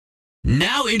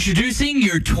Now introducing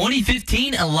your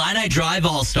 2015 Illini Drive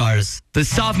All-Stars. The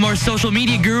sophomore social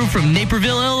media guru from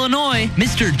Naperville, Illinois,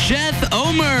 Mr. Jeff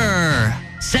Omer.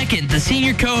 Second, the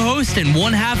senior co-host and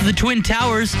one half of the Twin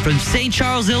Towers from St.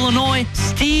 Charles, Illinois,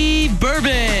 Steve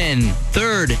Bourbon.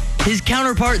 Third, his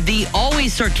counterpart, the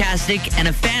always sarcastic and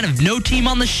a fan of no team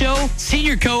on the show,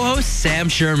 senior co-host Sam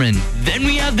Sherman. Then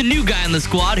we have the new guy on the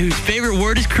squad whose favorite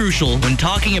word is crucial when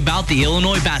talking about the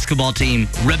Illinois basketball team.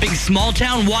 Repping small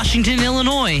town Washington,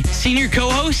 Illinois, senior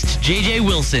co-host JJ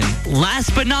Wilson.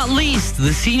 Last but not least,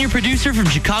 the senior producer from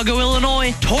Chicago,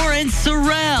 Illinois, Torrance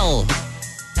Sorrell.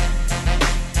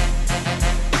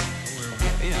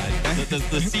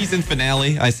 The season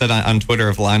finale, I said on Twitter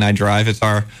of Illini Drive, it's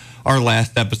our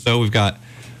last episode.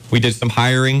 We did some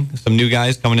hiring, some new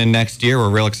guys coming in next year. We're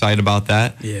real excited about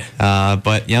that. Yeah.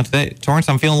 But today, Torrance,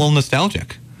 I'm feeling a little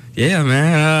nostalgic. Yeah,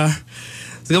 man.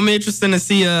 It's gonna be interesting to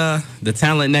see the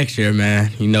talent next year,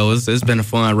 man. It's been a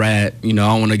fun ride. I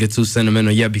don't want to get too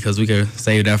sentimental yet because we could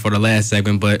save that for the last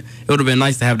segment. But it would have been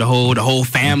nice to have the whole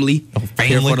family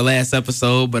here for the last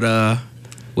episode. But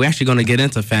we're actually going to get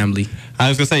into family. I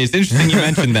was going to say, it's interesting you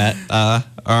mentioned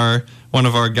that. One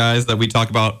of our guys that we talk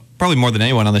about probably more than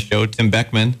anyone on the show, Tim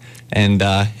Beckman, and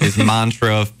his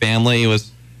mantra of family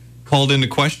was called into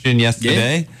question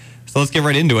yesterday. Yeah. So let's get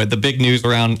right into it. The big news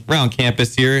around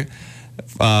campus here,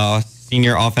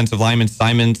 senior offensive lineman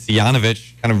Simon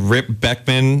Sianovich kind of ripped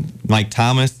Beckman, Mike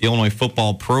Thomas, the Illinois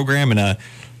football program in a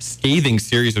scathing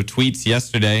series of tweets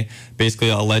yesterday, basically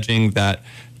alleging that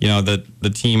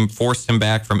the team forced him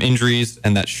back from injuries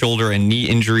and that shoulder and knee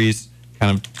injuries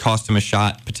kind of cost him a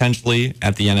shot potentially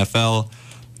at the NFL.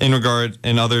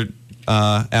 In other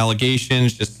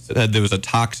allegations, just said there was a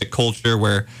toxic culture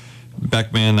where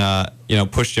Beckman,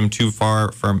 pushed him too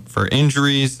far for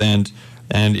injuries, and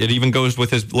it even goes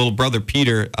with his little brother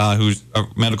Peter, who's a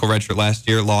medical redshirt last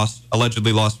year,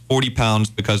 allegedly lost 40 pounds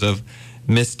because of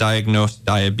misdiagnosed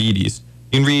diabetes.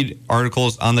 You can read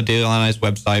articles on the Daily Illini's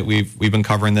website. We've been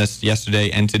covering this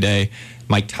yesterday and today.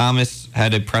 Mike Thomas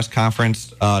had a press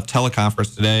conference,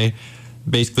 teleconference today,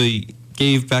 basically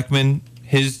gave Beckman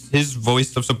his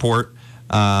voice of support,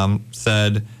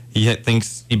 said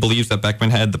he believes that Beckman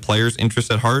had the players' interests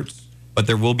at heart, but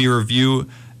there will be a review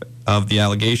of the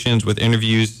allegations with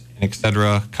interviews and et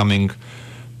cetera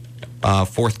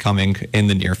forthcoming in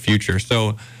the near future.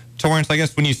 So, Torrance, I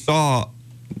guess when you saw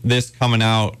this coming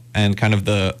out and kind of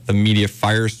the media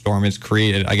firestorm is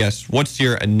created, I guess, what's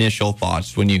your initial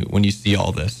thoughts when you see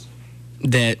all this?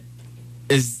 That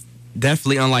is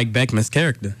definitely unlike Beckman's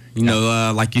character.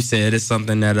 Like you said, it's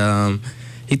something that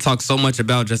he talks so much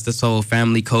about, just this whole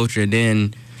family culture, and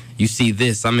then you see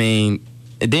this. I mean,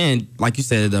 and then, like you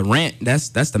said, the rant, that's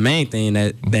the main thing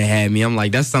that had me. I'm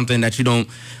like, that's something that you don't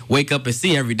wake up and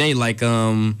see every day. Like,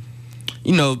 I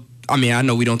know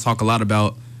we don't talk a lot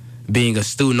about being a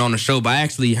student on the show, but I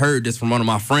actually heard this from one of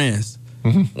my friends,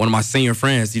 one of my senior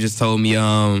friends. He just told me,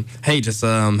 hey,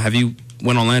 have you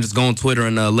went online, just go on Twitter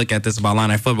and look at this about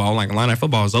Illini football. I'm like, Illini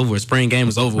football is over. Spring game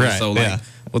is over. Right, so, yeah.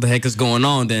 What the heck is going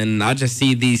on? Then I just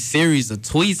see these series of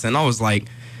tweets, and I was like,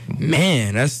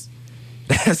 man, that's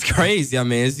crazy. I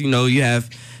mean, it's, you have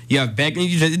Beckman.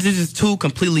 It's just two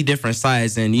completely different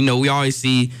sides, and we always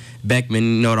see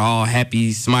Beckman, the all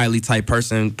happy, smiley type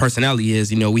personality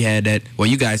is. We had that. Well,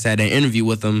 you guys had that interview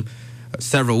with him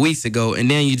several weeks ago,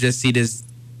 and then you just see this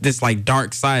like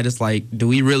dark side. It's like, do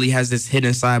he really has this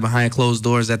hidden side behind closed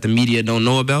doors that the media don't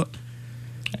know about?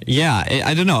 Yeah,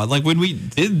 I don't know. Like when we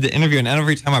did the interview, and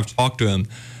every time I've talked to him,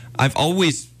 I've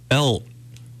always felt,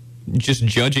 just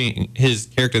judging his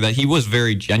character, that he was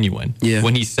very genuine. Yeah.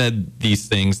 When he said these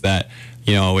things that,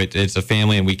 it's a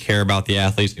family and we care about the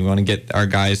athletes. We want to get our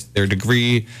guys their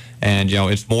degree, and,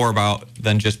 it's more about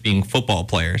than just being football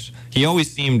players. He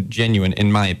always seemed genuine,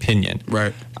 in my opinion.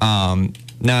 Right.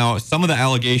 Now, some of the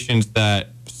allegations that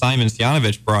Simon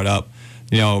Sianovich brought up,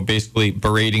 basically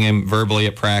berating him verbally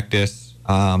at practice,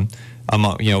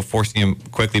 forcing him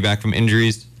quickly back from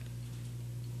injuries.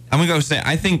 I'm going to go say,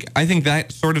 I think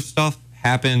that sort of stuff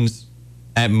happens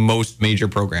at most major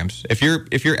programs. If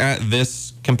you're at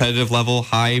this competitive level,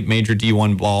 high major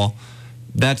D1 ball,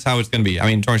 that's how it's going to be. I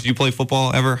mean, Torrance, you play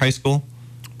football ever, high school?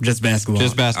 Just basketball.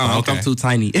 Just basketball. Okay. I'm too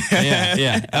tiny.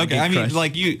 Yeah. Okay. I mean,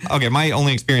 like you. Okay. My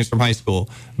only experience from high school,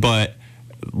 but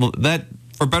that,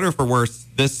 for better or for worse,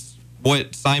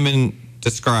 what Simon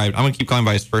described. I'm gonna keep calling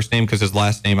by his first name because his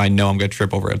last name I know I'm gonna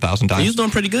trip over 1,000 times. He was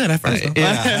doing pretty good at first.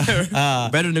 Yeah.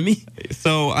 Better than me.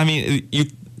 So I mean,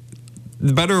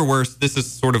 better or worse, this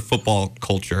is sort of football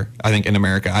culture. I think in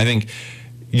America. I think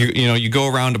you go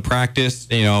around to practice.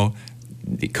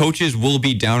 the coaches will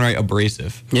be downright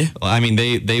abrasive. Yeah. I mean,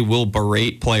 they will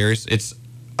berate players. It's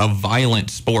a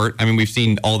violent sport. I mean, we've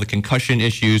seen all the concussion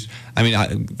issues. I mean,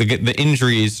 the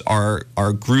injuries are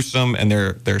gruesome and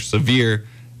they're severe,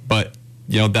 but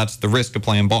that's the risk of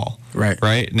playing ball.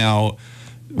 Right now,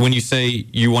 when you say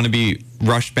you want to be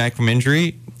rushed back from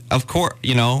injury, of course,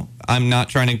 I'm not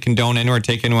trying to condone anyone or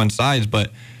take anyone's sides,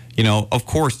 but of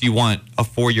course you want a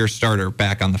 4-year starter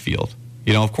back on the field.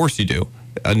 Of course you do.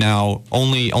 Now,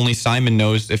 only Simon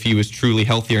knows if he was truly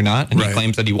healthy or not, and he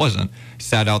claims that he wasn't.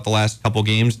 Sat out the last couple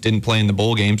games, didn't play in the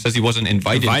bowl game, says he wasn't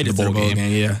invited to the bowl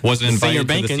game. Wasn't invited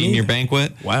to the senior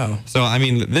banquet. Wow. So, I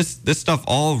mean, this stuff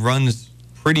all runs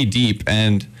pretty deep,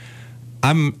 and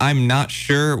I'm not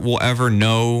sure we'll ever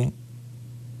know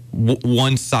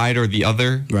one side or the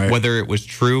other, whether it was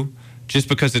true, just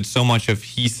because it's so much of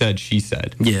he said, she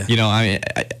said. Yeah.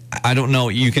 I don't know.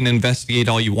 You can investigate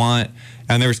all you want,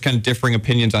 and there's kind of differing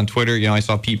opinions on Twitter. I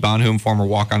saw Pete Bonhomme, former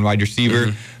walk-on wide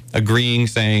receiver, agreeing,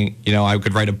 saying, I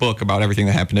could write a book about everything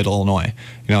that happened at Illinois.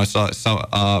 I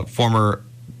saw former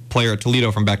player at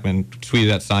Toledo from Beckman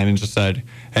tweeted at Simon, just said,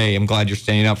 hey, I'm glad you're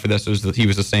standing up for this. He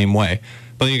was the same way.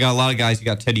 But then you got a lot of guys. You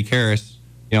got Teddy Karras,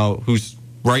 who's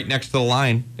right next to the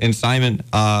line, and Simon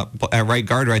at right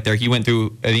guard right there. He went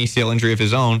through an ACL injury of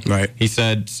his own. He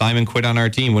said Simon quit on our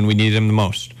team when we needed him the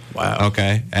most. Wow.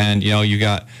 Okay. And, you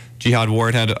got Jihad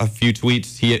Ward had a few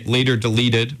tweets he later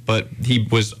deleted, but he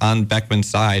was on Beckman's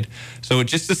side. So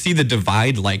just to see the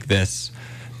divide like this,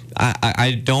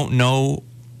 I don't know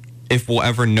if we'll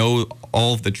ever know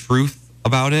all of the truth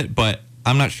about it, but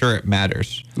I'm not sure it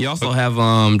matters. You also have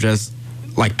just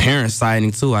like parents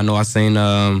siding too. I know I seen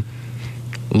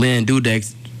Lynn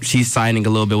Dudek, she's siding a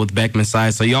little bit with Beckman's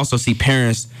side. So you also see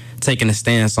parents taking a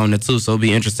stance on it too. So it'll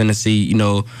be interesting to see,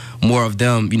 more of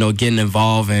them, getting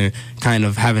involved and kind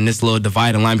of having this little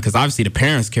dividing line, because obviously the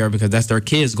parents care because that's their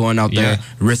kids going out there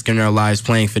risking their lives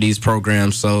playing for these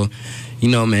programs. So,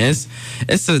 man,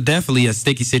 it's definitely a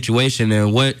sticky situation,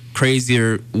 and what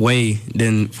crazier way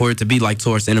than for it to be like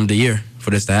towards the end of the year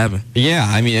for this to happen. Yeah,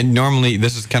 I mean, and normally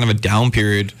this is kind of a down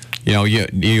period. You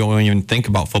don't even think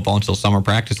about football until summer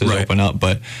practices open up,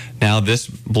 but now this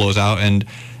blows out. And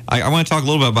I want to talk a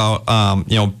little bit about,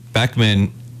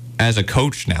 Beckman as a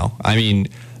coach now. I mean,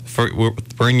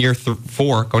 we're in year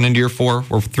 4, going into year 4.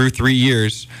 We're through 3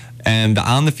 years, and the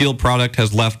on-the-field product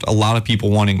has left a lot of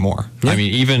people wanting more. I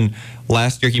mean, even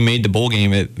last year he made the bowl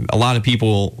game. A lot of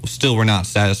people still were not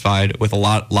satisfied with a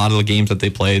lot of the games that they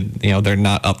played. They're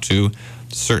not up to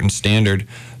a certain standard.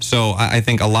 So I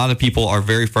think a lot of people are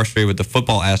very frustrated with the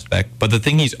football aspect. But the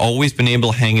thing he's always been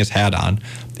able to hang his hat on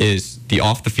is the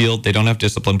off the field. They don't have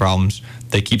discipline problems.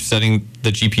 They keep setting the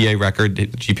GPA record. The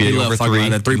GPA over 3.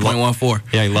 3.14.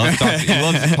 Yeah, he loves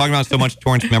talking about it so much.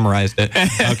 Torrance memorized it.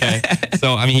 Okay,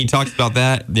 so I mean, he talks about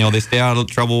that. They stay out of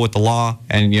trouble with the law,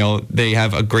 and they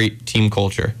have a great team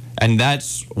culture, and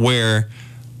that's where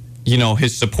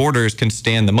his supporters can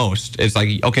stand the most. It's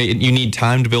like, okay, you need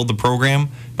time to build the program,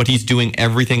 but he's doing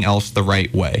everything else the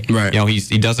right way. Right.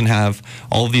 He doesn't have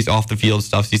all of these off the field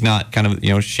stuff. He's not kind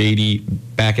of, shady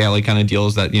back alley kind of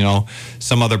deals that,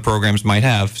 some other programs might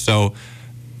have. So,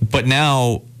 but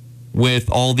now with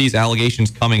all these allegations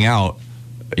coming out,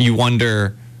 you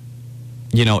wonder,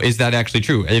 is that actually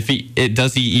true?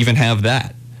 Does he even have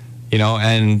that?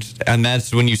 And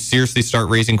that's when you seriously start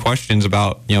raising questions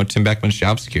about, Tim Beckman's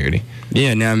job security.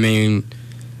 Yeah, now, I mean,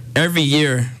 every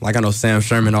year, like I know Sam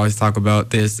Sherman always talk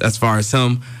about this as far as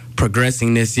him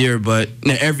progressing this year, but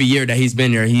every year that he's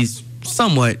been there, he's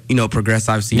somewhat, progressed.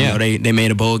 Obviously, they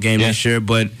made a bowl game this year,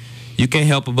 but you can't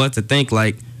help but to think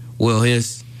like, well, he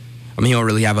don't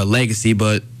really have a legacy,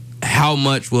 but how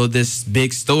much will this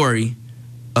big story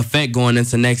affect going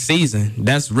into next season?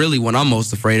 That's really what I'm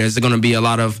most afraid of. Is there going to be a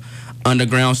lot of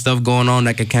underground stuff going on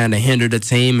that could kind of hinder the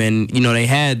team? And they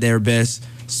had their best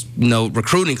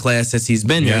recruiting class since he's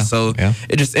been here, so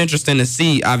it's just interesting to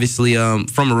see. Obviously,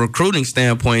 from a recruiting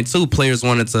standpoint too, players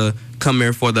wanted to come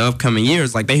here for the upcoming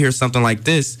years. Like, they hear something like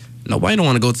this, nobody don't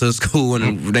want to go to a school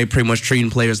and they pretty much treating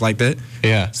players like that.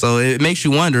 So it makes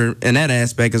you wonder in that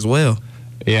aspect as well.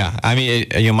 Yeah, I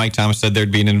mean, Mike Thomas said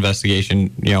there'd be an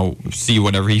investigation, see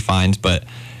whatever he finds, but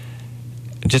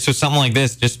just with something like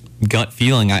this, just gut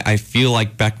feeling, I feel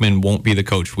like Beckman won't be the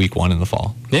coach week 1 in the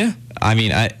fall. Yeah. I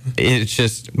mean, it's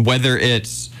just whether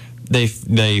it's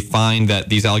they find that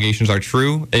these allegations are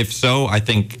true. If so, I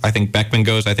think Beckman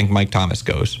goes. I think Mike Thomas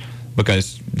goes,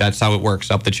 because that's how it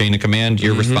works up the chain of command.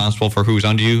 You're responsible for who's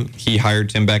under you. He hired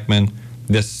Tim Beckman.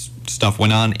 This stuff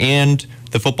went on, and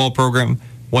the football program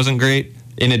wasn't great.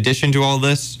 In addition to all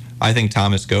this, I think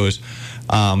Thomas goes.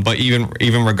 But even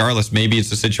regardless, maybe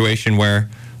it's a situation where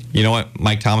you know what?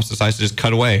 Mike Thomas decides to just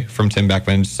cut away from Tim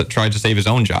Beckman and tried to save his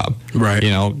own job. Right. You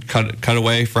know, cut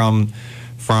away from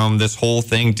this whole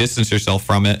thing, distance yourself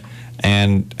from it,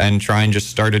 and try and just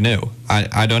start anew.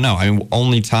 I don't know. I mean,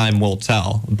 only time will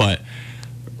tell. But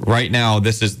right now,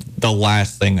 this is the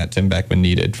last thing that Tim Beckman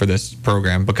needed for this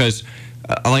program because,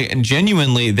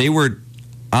 genuinely, they were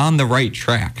on the right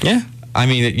track. Yeah. I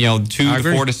mean, you know, 2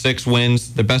 to 4 to 6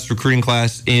 wins, the best recruiting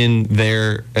class in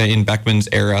Beckman's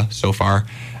era so far.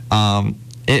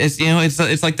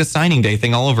 It's like the signing day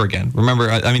thing all over again. Remember,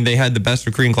 I mean, they had the best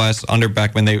recruiting class under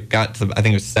Beckman. They got to, I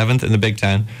think it was 7th in the Big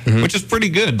Ten, which is pretty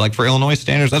good. Like for Illinois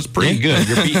standards, that's pretty good.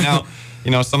 You're beating out,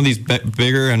 you know, some of these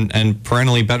bigger and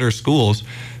perennially better schools.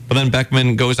 But then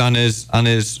Beckman goes on his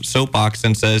soapbox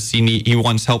and says he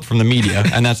wants help from the media,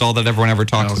 and that's all that everyone ever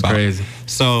talks about. Crazy.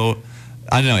 So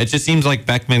I don't know. It just seems like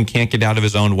Beckman can't get out of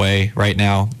his own way right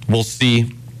now. We'll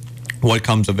see what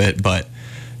comes of it, but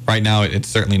right now it's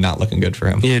certainly not looking good for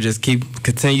him. Yeah, just keep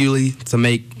continually to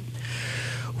make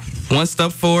one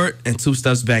step forward and 2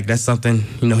 steps back. That's something,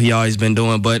 you know, he always been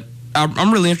doing. But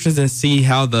I'm really interested to see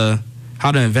how the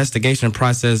investigation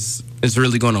process is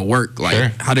really going to work.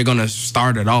 Like how they're going to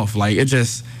start it off. Like it's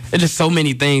just so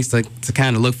many things to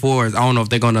kind of look forward. I don't know if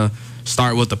they're going to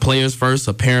start with the players first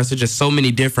or parents. It's just so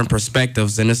many different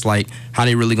perspectives, and it's like how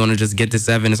they really going to just get this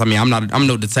evidence. I mean, I'm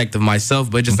no detective myself,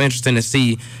 but it's just interesting to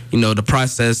see, you know, the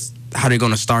process, how they're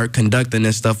going to start conducting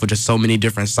this stuff with just so many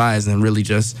different sides, and really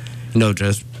just, you know,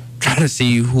 just trying to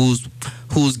see who's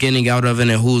getting out of it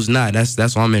and who's not. That's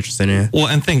what I'm interested in. Well,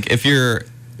 and think if you're,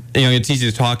 you know, it's easy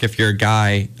to talk if you're a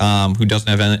guy who doesn't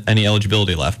have any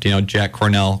eligibility left. You know, Jack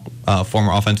Cornell,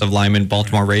 former offensive lineman,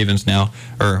 Baltimore Ravens now,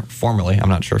 or formerly, I'm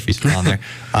not sure if he's still on there,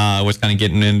 was kind of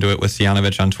getting into it with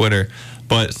Sianovich on Twitter.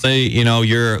 But say, you know,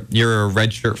 you're a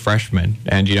redshirt freshman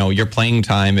and, you know, your playing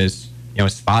time is, you know,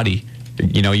 spotty.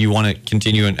 You know, you want to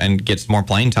continue and get some more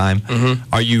playing time.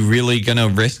 Are you really going to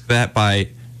risk that by,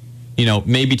 you know,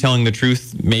 maybe telling the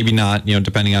truth, maybe not, you know,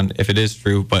 depending on if it is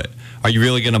true, but are you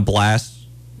really going to blast,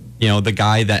 you know, the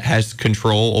guy that has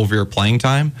control over your playing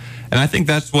time? And I think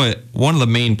that's one of the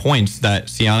main points that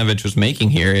Sianovich was making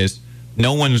here is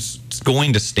no one's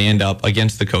going to stand up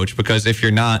against the coach, because if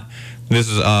you're not, this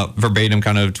is a verbatim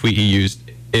kind of tweet he used,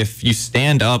 if you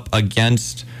stand up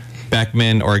against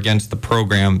Beckman or against the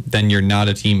program, then you're not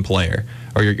a team player,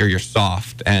 or you're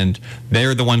soft, and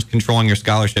they're the ones controlling your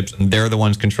scholarships and they're the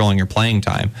ones controlling your playing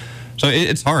time. So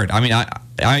it's hard. I mean,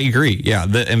 I agree. Yeah,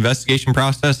 the investigation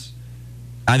process,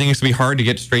 I think it's going to be hard to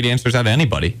get straight answers out of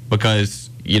anybody, because,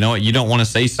 you know, you don't want to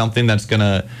say something that's going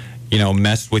to, you know,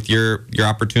 mess with your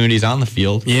opportunities on the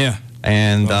field. Yeah.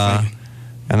 And I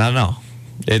don't know.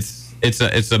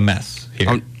 It's a mess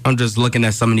here. I'm just looking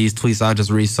at some of these tweets. I'll just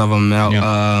read some of them out.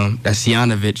 That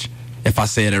Sianovich, if I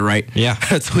said it right,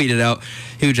 tweeted out.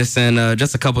 He was just saying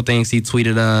just a couple things he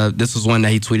tweeted. This was one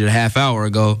that he tweeted a half hour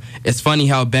ago. It's funny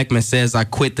how Beckman says I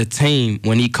quit the team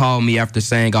when he called me after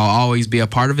saying I'll always be a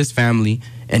part of his family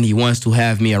and he wants to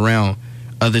have me around.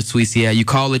 Other tweets he had, you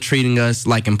call it treating us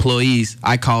like employees.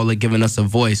 I call it giving us a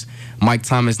voice. Mike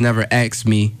Thomas never asked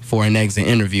me for an exit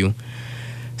interview.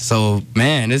 So,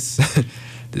 man, this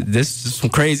is some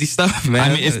crazy stuff,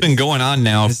 man. I mean, it's been going on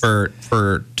now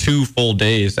for 2 full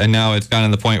days, and now it's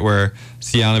gotten to the point where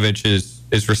Sianovich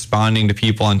is responding to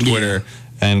people on Twitter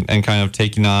and kind of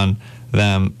taking on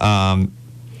them.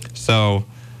 So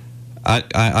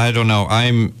I don't know.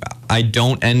 I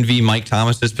don't envy Mike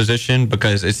Thomas's position,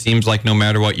 because it seems like no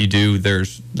matter what you do,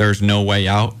 there's no way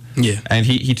out. Yeah. And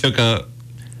he took a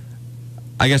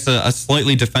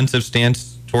slightly defensive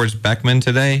stance towards Beckman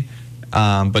today,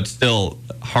 but still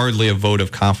hardly a vote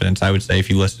of confidence, I would say, if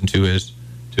you listen to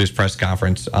his press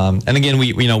conference. And again,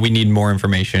 we need more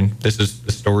information. The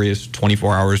story is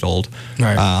 24 hours old.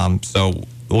 Right. So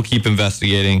we'll keep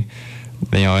investigating,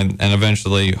 you know, and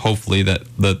eventually, hopefully, that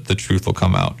the truth will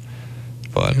come out.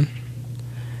 But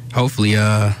hopefully,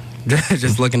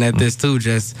 just looking at this too,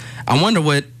 I wonder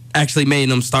what actually made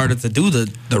them started to do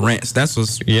the rants. That's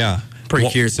what's pretty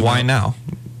curious about. Why now?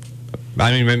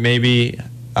 I mean, maybe.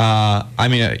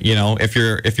 You know, if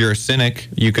you're a cynic,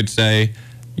 you could say,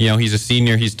 you know, he's a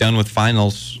senior, he's done with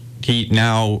finals.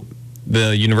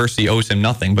 The university owes him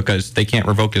nothing because they can't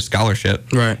revoke his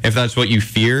scholarship. Right. If that's what you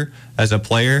fear as a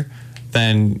player,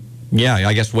 then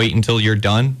I guess wait until you're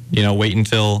done. You know, wait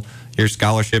until your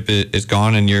scholarship is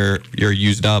gone and you're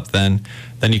used up. Then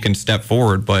you can step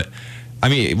forward. But I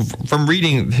mean, from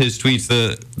reading his tweets,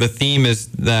 the theme is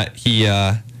that he.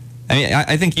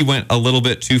 I think he went a little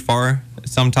bit too far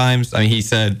sometimes. I mean, he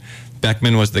said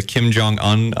Beckman was the Kim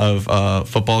Jong-un of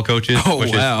football coaches, which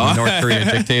is the North Korea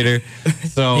dictator.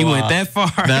 So he went that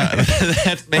far.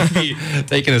 That's maybe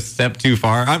taking a step too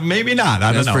far. Maybe not.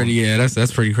 I don't know.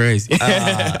 That's pretty crazy.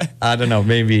 I don't know.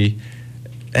 Maybe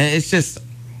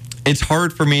it's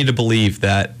hard for me to believe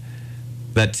that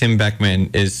Tim Beckman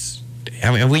is.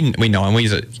 I mean, we know him.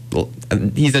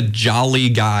 He's a jolly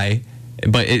guy,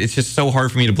 but it's just so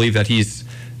hard for me to believe that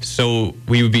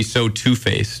we would be so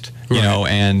two-faced, you know,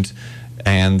 and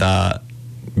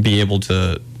be able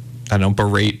to, I don't know,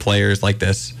 berate players like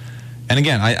this. And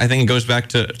again, I think it goes back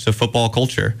to football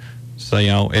culture. So, you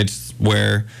know, it's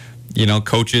where, you know,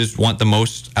 coaches want the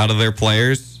most out of their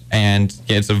players, and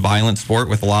it's a violent sport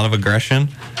with a lot of aggression.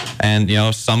 And, you know,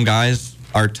 some guys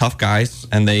are tough guys,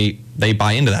 and they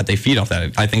buy into that. They feed off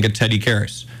that. I think of Teddy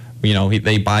Karras. You know,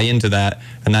 they buy into that,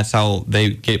 and that's how they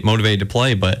get motivated to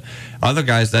play. But other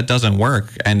guys, that doesn't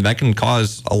work, and that can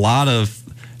cause a lot of,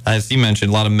 as he mentioned,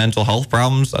 a lot of mental health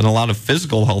problems and a lot of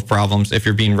physical health problems if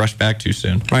you're being rushed back too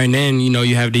soon. Right, and then, you know,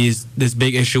 you have this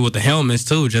big issue with the helmets,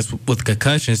 too, just with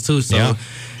concussions, too. So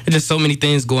it's just so many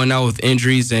things going on with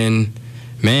injuries, and,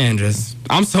 man,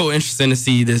 I'm so interested to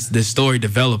see this story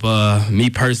develop. Me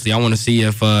personally, I want to see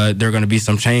if there are going to be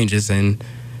some changes, and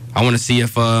I want to see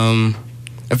if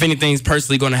anything's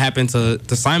personally going to happen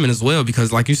to Simon as well,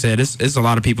 because like you said, it's a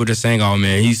lot of people just saying, oh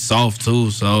man, he's soft too.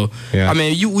 So I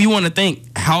mean, we want to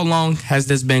think, how long has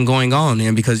this been going on?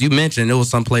 And because you mentioned there was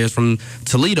some players from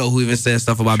Toledo who even said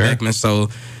stuff about Beckman, so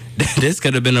this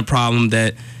could have been a problem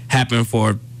that happened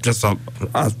for just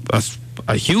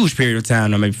a huge period of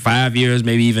time, maybe 5 years,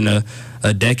 maybe even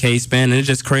a decade span. And it's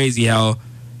just crazy how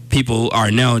people are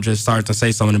now just starting to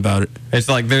say something about it. It's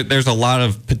like there's a lot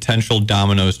of potential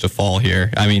dominoes to fall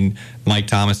here. I mean, Mike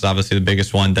Thomas is obviously the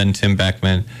biggest one, then Tim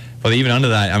Beckman. But even under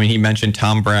that, I mean, he mentioned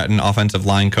Tom Bratton, offensive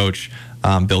line coach,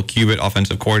 Bill Cubitt,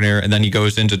 offensive coordinator, and then he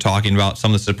goes into talking about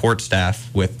some of the support staff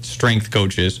with strength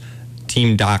coaches,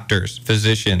 team doctors,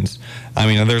 physicians. I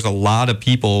mean, there's a lot of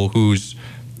people whose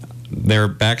their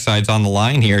backside's on the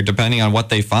line here, depending on what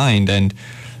they find.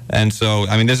 And so,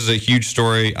 I mean, this is a huge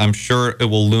story. I'm sure it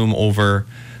will loom over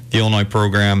the Illinois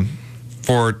program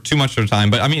for too much of a time.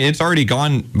 But, I mean, it's already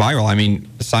gone viral. I mean,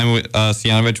 Simon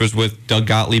Sianovich was with Doug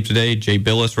Gottlieb today. Jay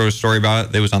Billis wrote a story about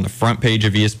it. It was on the front page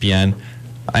of ESPN.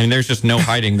 I mean, there's just no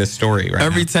hiding this story right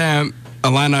Every now. time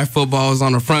Illini football is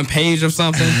on the front page of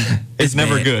something, it's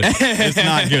never good. It's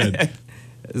not good.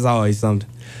 It's always something.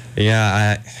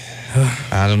 Yeah,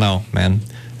 I don't know, man.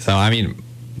 So, I mean,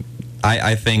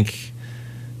 I think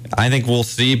we'll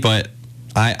see, but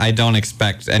I don't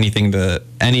expect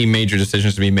any major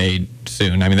decisions to be made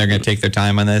soon. I mean, they're going to take their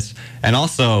time on this. And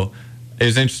also, it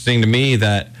was interesting to me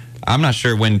that I'm not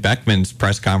sure when Beckman's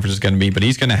press conference is going to be, but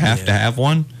he's going to have to have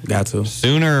one. Got to.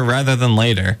 Sooner rather than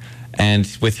later. And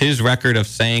with his record of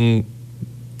saying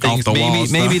things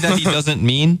maybe that he doesn't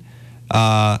mean,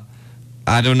 I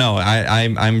don't know.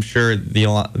 I'm sure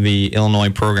the Illinois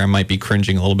program might be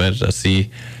cringing a little bit to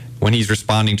see when he's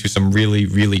responding to some really,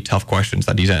 really tough questions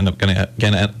that he's going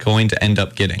to end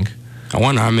up getting. I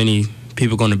wonder how many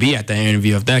people are going to be at that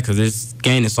interview of that, because it's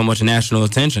gaining so much national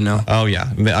attention now. Oh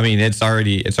yeah, I mean it's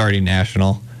already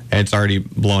national. It's already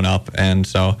blown up, and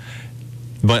so.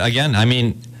 But again, I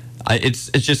mean,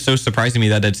 it's just so surprising to me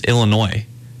that it's Illinois,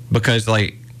 because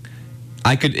like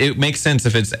it makes sense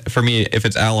if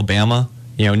it's Alabama.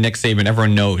 You know, Nick Saban,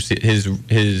 everyone knows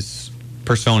his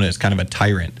persona is kind of a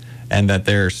tyrant, and that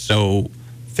they're so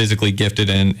physically gifted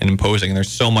and imposing, and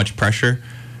there's so much pressure.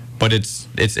 But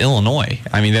it's Illinois.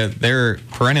 I mean, they're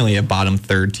perennially a bottom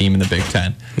third team in the Big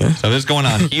Ten. Yeah. So this is going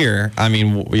on here. I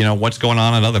mean, you know, what's going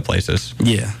on at other places?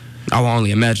 Yeah, I will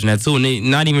only imagine that too. And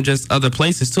not even just other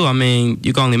places too. I mean,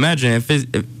 you can only imagine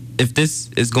if this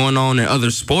is going on in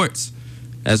other sports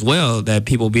as well, that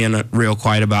people being real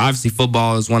quiet about. Obviously,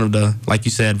 football is one of the, like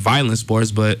you said, violent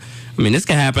sports, but I mean, this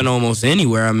can happen almost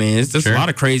anywhere. I mean, it's just a lot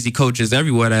of crazy coaches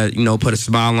everywhere that, you know, put a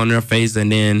smile on their face,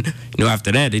 and then, you know,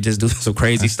 after that, they just do some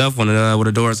crazy stuff when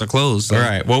the doors are closed. So. All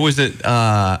right. What was it?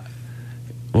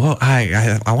 Well,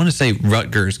 I want to say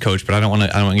Rutgers coach, but I don't want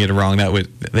to get it wrong. That was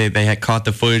they had caught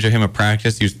the footage of him at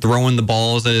practice. He was throwing the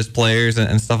balls at his players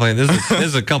and stuff like this. This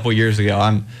is a couple years ago.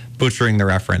 I'm butchering the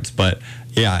reference, but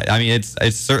yeah, I mean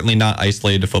it's certainly not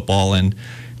isolated to football, and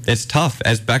it's tough.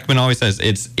 As Beckman always says,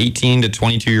 it's 18 to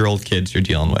 22-year-old kids you're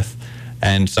dealing with,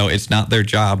 and so it's not their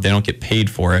job. They don't get paid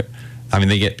for it. I mean,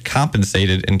 they get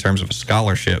compensated in terms of a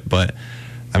scholarship, but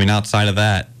I mean outside of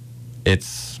that,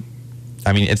 it's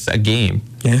a game.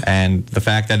 Yeah. And the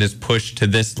fact that it's pushed to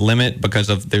this limit because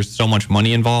of there's so much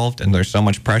money involved and there's so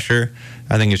much pressure,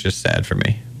 I think it's just sad for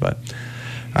me. But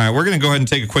all right, we're going to go ahead and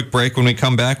take a quick break. When we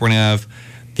come back, we're going to have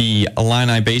the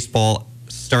Illini baseball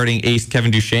starting ace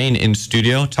Kevin Duchesne in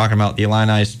studio, talking about the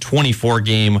Illini's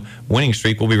 24-game winning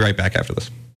streak. We'll be right back after this.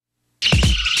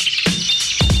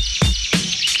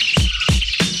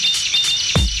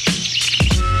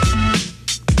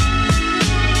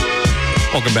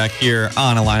 Welcome back here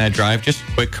on Illini Drive. Just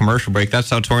a quick commercial break. That's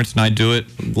how Torrance and I do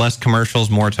it. Less commercials,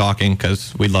 more talking,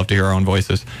 because we love to hear our own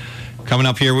voices. Coming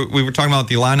up here, we were talking about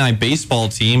the Illini baseball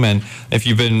team, and if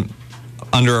you've been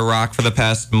under a rock for the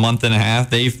past month and a half,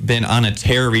 they've been on a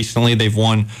tear recently. They've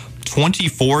won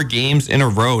 24 games in a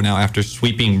row now after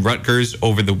sweeping Rutgers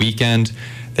over the weekend.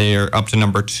 They are up to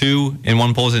number 2 in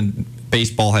one polls, and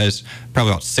baseball has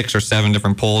probably about 6 or 7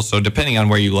 different polls. So depending on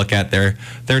where you look at, they're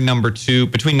number 2,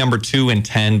 between number 2 and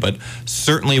 10, but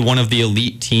certainly one of the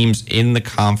elite teams in the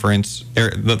conference.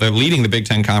 They're leading the Big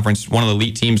Ten Conference, one of the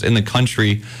elite teams in the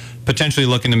country, potentially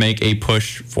looking to make a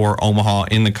push for Omaha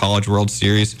in the College World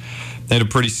Series. They had a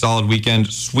pretty solid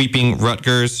weekend, sweeping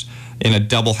Rutgers in a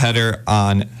doubleheader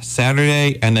on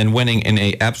Saturday, and then winning in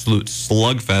a absolute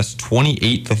slugfest,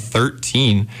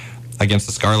 28-13 against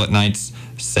the Scarlet Knights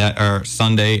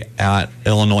Sunday at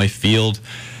Illinois Field.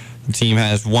 The team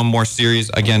has one more series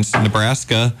against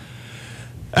Nebraska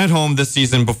at home this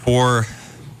season before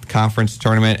conference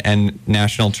tournament and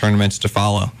national tournaments to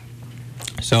follow.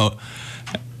 So,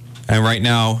 and right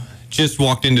now, just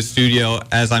walked into studio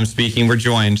as I'm speaking. We're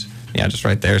joined, just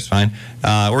right there is fine.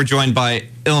 We're joined by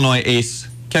Illinois ace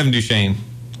Kevin Duchesne.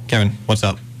 Kevin, what's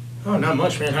up? Oh, not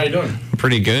much, man. How you doing?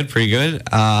 Pretty good.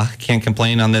 Can't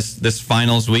complain on this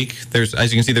finals week.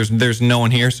 As you can see, there's no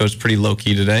one here, so it's pretty low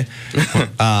key today.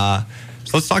 So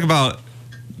let's talk about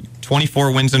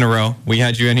 24 wins in a row. We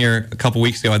had you in here a couple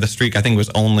weeks ago. The streak, I think, was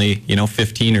only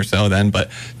 15 or so then,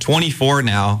 but 24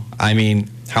 now. I mean,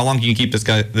 how long can you keep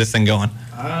this thing going?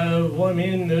 Well, I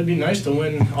mean, it would be nice to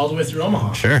win all the way through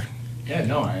Omaha. Sure. Yeah,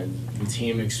 no, the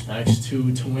team expects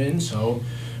to win, so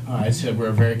I'd say we're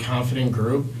a very confident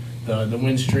group. The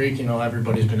win streak,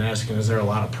 everybody's been asking, is there a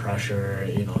lot of pressure,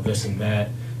 this and that?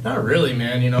 Not really,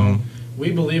 man.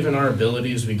 We believe in our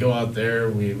abilities. We go out there,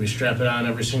 we strap it on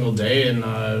every single day, and,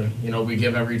 we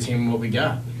give every team what we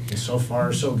got. And so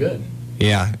far, so good.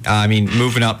 Yeah, I mean,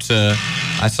 moving up to,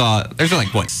 I saw there's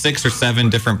 6 or 7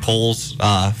 different polls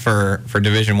for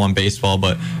Division I baseball,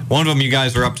 but one of them you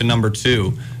guys are up to number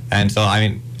 2, and so I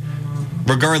mean,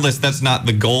 regardless, that's not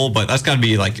the goal, but that's got to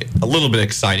be a little bit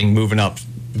exciting moving up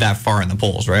that far in the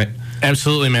polls, right?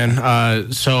 Absolutely,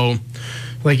 man. So,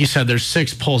 like you said, there's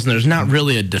 6 polls, and there's not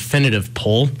really a definitive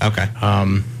poll. Okay.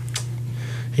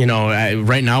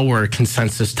 Right now we're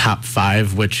consensus top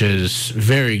 5, which is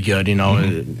very good.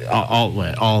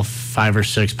 All 5 or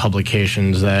 6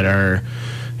 publications that are,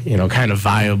 kind of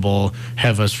viable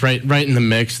have us right in the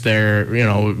mix there.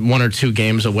 1 or 2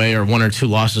 games away or 1 or 2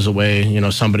 losses away.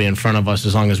 Somebody in front of us,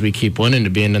 as long as we keep winning, to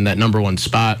being in that number 1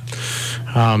 spot.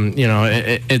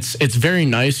 It's very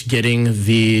nice getting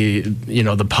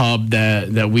the pub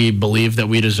that we believe that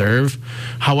we deserve.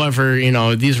 However,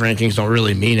 these rankings don't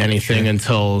really mean anything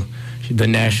until the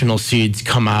national seeds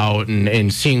come out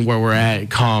and seeing where we're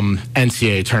at come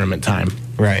NCAA tournament time.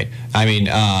 Right. I mean,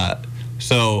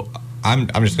 so I'm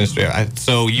just going to straight.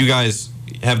 So you guys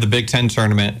have the Big Ten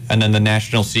tournament, and then the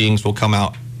national seedings will come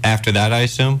out after that, I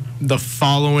assume? The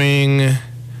following,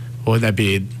 what would that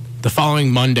be? The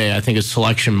following Monday, I think, is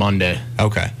Selection Monday.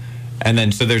 Okay. And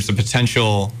then, so there's a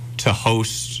potential to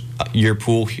host your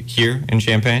pool here in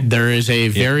Champaign? There is a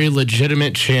very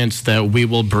legitimate chance that we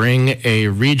will bring a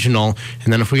regional,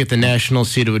 and then if we get the national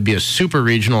seed, it would be a super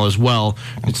regional as well.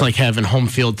 Okay. It's like having home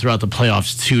field throughout the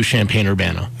playoffs to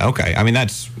Champaign-Urbana. Okay. I mean,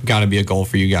 that's got to be a goal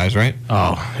for you guys, right?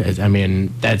 Oh, I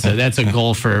mean, that's a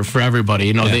goal for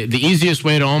everybody. The easiest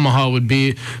way to Omaha would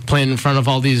be playing in front of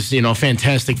all these,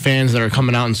 fantastic fans that are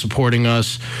coming out and supporting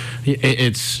us.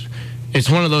 It's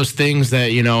one of those things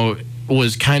that,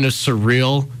 was kind of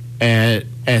surreal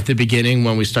at the beginning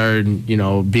when we started,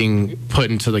 being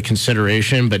put into the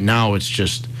consideration, but now it's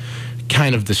just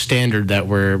kind of the standard that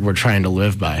we're trying to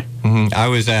live by. Mm-hmm. I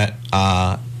was at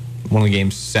one of the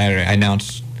games Saturday. I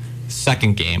announced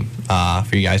second game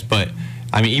for you guys, but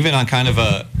I mean, even on kind of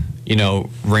a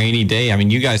rainy day, I mean,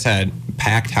 you guys had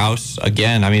packed house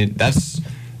again. I mean, that's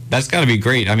got to be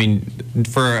great. I mean,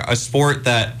 for a sport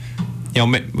that,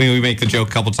 we make the joke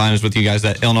a couple times with you guys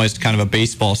that Illinois is kind of a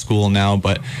baseball school now,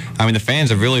 but I mean, the fans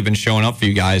have really been showing up for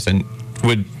you guys, and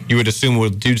you would assume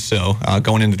would do so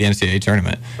going into the NCAA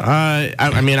tournament.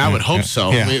 I would hope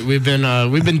so. Yeah. We've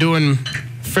been doing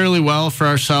fairly well for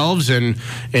ourselves, and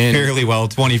fairly well,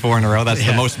 24 in a row. That's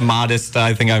the most modest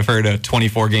I think I've heard a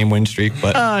 24-game win streak.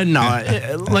 But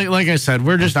like I said,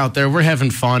 we're just out there. We're having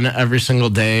fun every single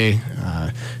day.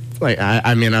 like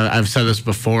I mean I've said this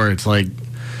before. It's like,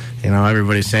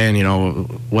 everybody's saying,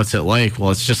 what's it like?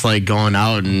 Well, it's just like going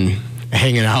out and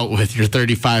hanging out with your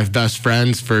 35 best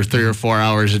friends for 3 or 4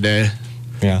 hours a day.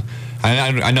 Yeah,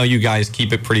 I know you guys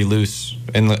keep it pretty loose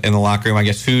in the locker room. I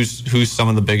guess who's some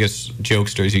of the biggest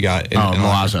jokesters you got? In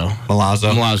Milazzo.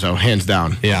 Milazzo, hands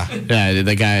down. Yeah. Yeah,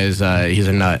 the guy is he's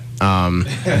a nut.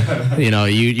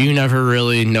 You never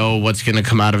really know what's going to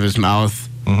come out of his mouth,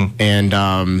 and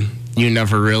you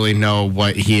never really know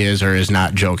what he is or is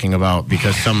not joking about,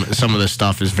 because some of the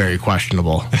stuff is very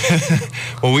questionable.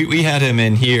 Well, we had him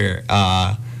in here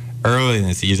early in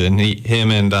the season.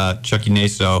 Him and Chucky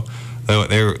Naso,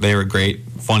 they were great,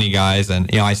 funny guys.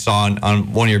 And I saw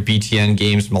on one of your BTN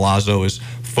games, Milazzo was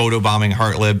photobombing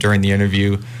Hartlib during the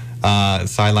interview,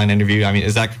 sideline interview. I mean,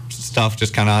 is that stuff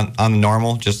just kind of on the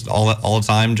normal, just all the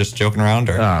time, just joking around?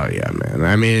 Or? Oh yeah, man.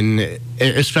 I mean,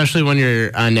 especially when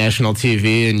you're on national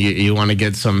TV and you want to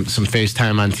get some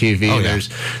FaceTime on TV. Oh, yeah.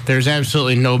 There's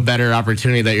absolutely no better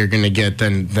opportunity that you're going to get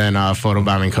than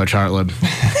photobombing Coach Hartlib.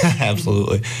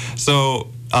 Absolutely. So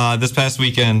this past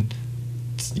weekend,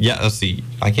 let's see,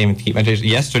 I can't even keep my days.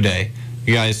 Yesterday,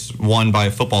 you guys won by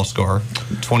a football score,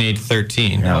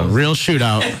 28-13. Yeah, real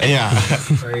shootout. Yeah.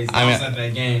 Crazy. I was at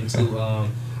that game too.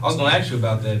 I was going to ask you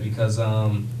about that because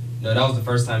that was the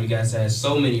first time you guys had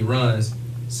so many runs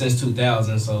since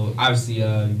 2000. So obviously,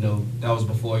 that was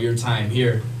before your time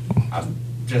here.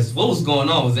 What was going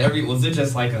on? Was it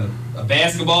just like a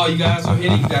basketball you guys were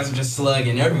hitting? You guys were just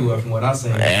slugging everywhere from what I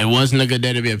seen. It wasn't a good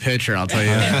day to be a pitcher, I'll tell you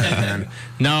that.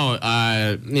 No,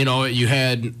 you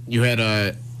had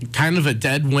a kind of a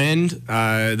dead wind.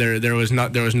 There was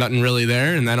nothing really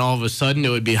there, and then all of a sudden it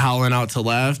would be howling out to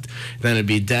left, then it'd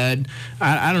be dead.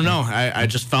 I don't know. I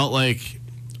just felt like,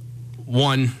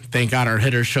 one, thank God our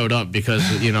hitters showed up, because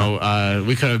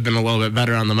we could have been a little bit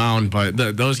better on the mound, but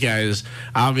those guys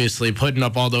obviously putting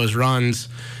up all those runs.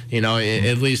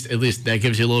 At least that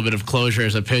gives you a little bit of closure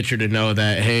as a pitcher to know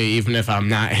that, hey, even if I'm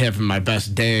not having my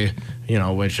best day,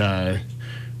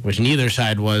 which neither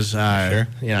side was. Sure.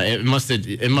 It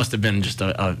must have been just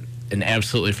an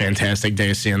absolutely fantastic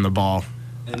day seeing the ball.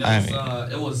 And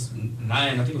it was 9.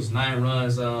 I think it was 9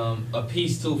 runs a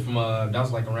piece too. From that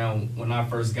was like around when I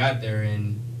first got there,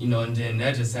 and and then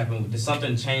that just happened. Did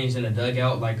something change in the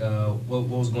dugout? Like what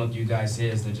was going through you guys'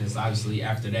 heads? That just obviously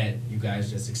after that, you guys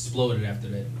just exploded after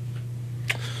that.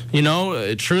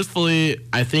 Truthfully,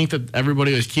 I think that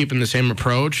everybody was keeping the same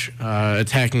approach,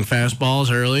 attacking fastballs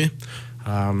early.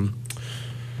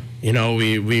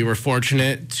 We were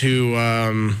fortunate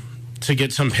to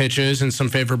get some pitches and some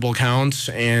favorable counts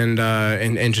and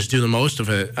just do the most of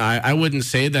it. I would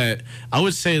say that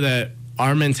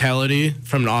our mentality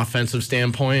from an offensive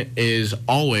standpoint is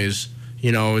always,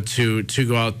 to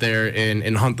go out there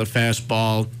and hunt the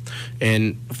fastball.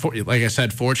 And like I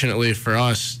said, fortunately for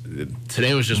us,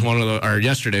 yesterday was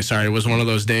one of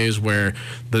those days where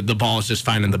the ball is just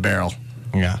finding the barrel.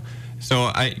 Yeah.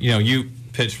 So you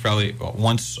pitch probably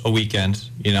once a weekend.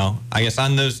 I guess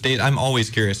on those days, I'm always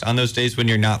curious. On those days when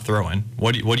you're not throwing,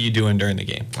 what are you doing during the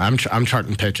game? I'm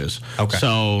charting pitches. Okay.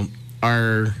 So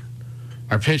our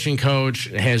pitching coach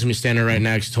has me standing right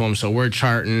next to him. So we're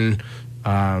charting,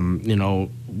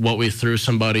 what we threw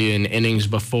somebody in innings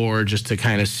before, just to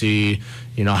kind of see,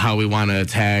 how we want to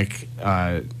attack,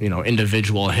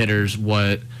 individual hitters,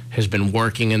 what has been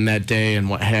working in that day and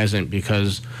what hasn't,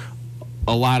 because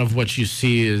a lot of what you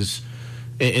see is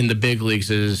in the big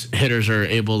leagues is hitters are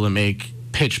able to make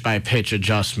pitch by pitch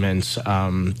adjustments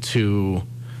to,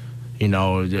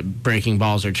 breaking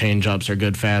balls or changeups or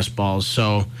good fastballs.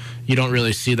 So you don't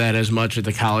really see that as much at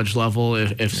the college level.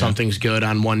 If something's good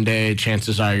on one day,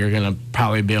 chances are you're going to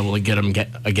probably be able to get them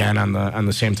again on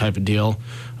the same type of deal.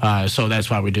 So that's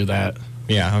why we do that.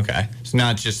 Yeah, okay. It's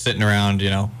not just sitting around,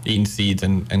 eating seeds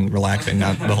and relaxing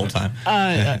not the whole time.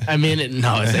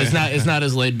 It's not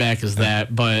as laid back as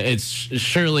that, but it's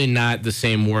surely not the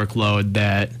same workload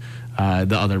that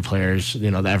the other players, the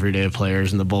everyday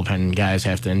players and the bullpen guys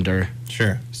have to endure.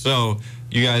 Sure. So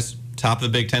you guys top of the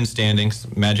Big Ten standings.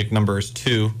 Magic number is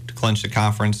 2 to clinch the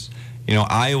conference.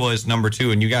 Iowa's number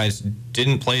 2, and you guys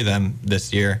didn't play them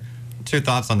this year. What's your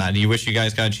thoughts on that? Do you wish you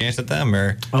guys got a chance at them,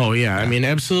 or? Oh yeah, I mean,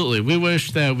 absolutely. We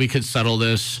wish that we could settle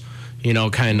this,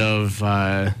 kind of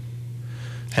head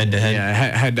to head.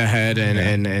 Yeah, head to head,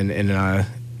 and in a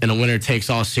winner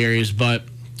takes all series. But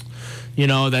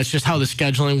that's just how the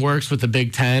scheduling works with the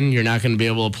Big Ten. You're not going to be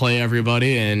able to play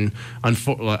everybody, and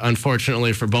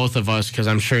unfortunately for both of us, because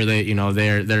I'm sure they,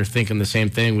 they're thinking the same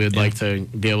thing. We'd like to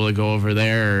be able to go over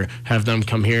there or have them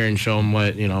come here and show them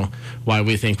what, why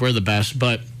we think we're the best,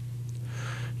 but.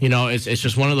 it's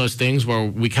just one of those things where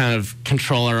we kind of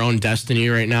control our own destiny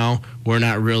right now. We're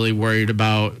not really worried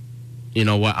about,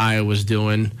 what Iowa's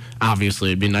doing.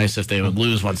 Obviously, it'd be nice if they would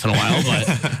lose once in a while,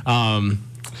 but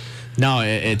no,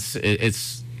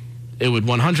 it would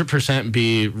 100%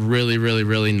 be really, really,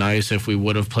 really nice if we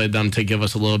would have played them to give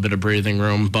us a little bit of breathing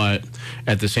room. But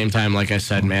at the same time, like I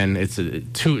said, man, it's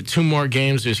two more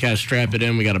games. We just got to strap it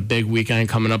in. We got a big weekend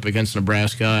coming up against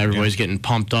Nebraska. Everybody's getting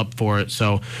pumped up for it.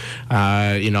 So,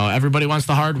 everybody wants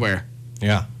the hardware.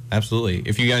 Yeah, absolutely.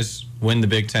 If you guys win the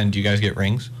Big Ten, do you guys get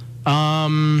rings?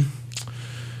 I'm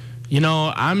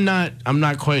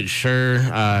not quite sure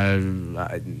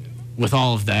with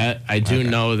all of that. I do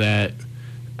know that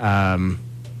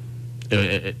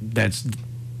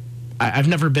I've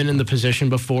never been in the position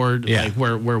before, like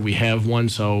where we have one.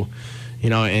 So,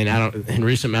 and in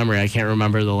recent memory, I can't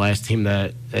remember the last team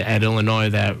that at Illinois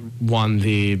that won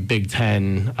the Big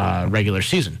Ten regular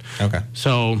season. Okay.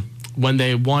 So when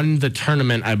they won the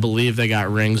tournament, I believe they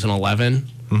got rings in 11.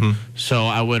 Mm-hmm. So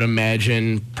I would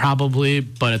imagine probably,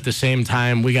 but at the same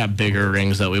time, we got bigger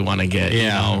rings that we want to get.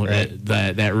 Right.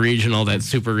 that regional, that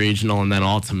super regional, and then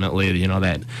ultimately,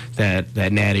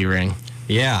 that natty ring.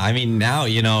 Yeah, I mean now,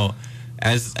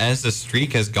 as the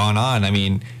streak has gone on, I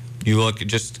mean, you look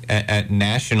just at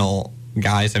national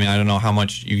guys. I mean, I don't know how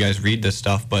much you guys read this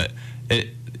stuff, but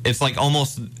it's like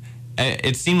almost.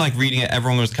 It seemed like reading it,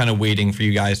 everyone was kind of waiting for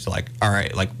you guys to all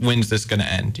right, when's this going to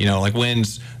end?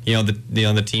 When's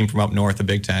the team from up north, the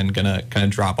Big Ten, gonna kind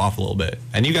of drop off a little bit?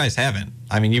 And you guys haven't.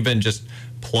 I mean, you've been just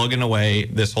plugging away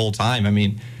this whole time. I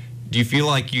mean, do you feel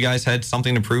like you guys had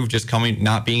something to prove just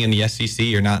not being in the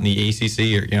SEC or not in the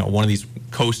ACC or one of these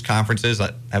coast conferences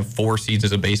that have 4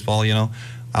 seasons of baseball,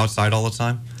 outside all the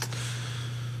time?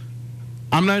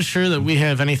 I'm not sure that we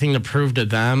have anything to prove to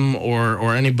them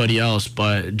or anybody else,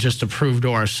 but just to prove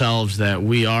to ourselves that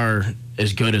we are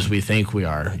as good as we think we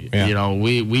are. Yeah.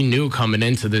 We knew coming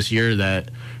into this year that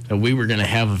we were going to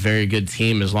have a very good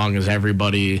team as long as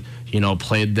everybody,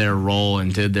 played their role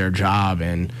and did their job.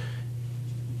 And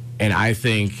I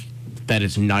think that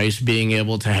it's nice being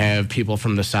able to have people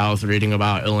from the South reading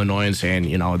about Illinois and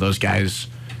saying, those guys,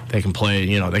 they can play,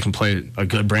 they can play a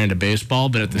good brand of baseball.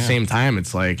 But at the same time,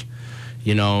 it's like,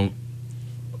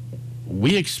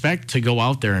 we expect to go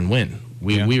out there and win.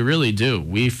 We really do.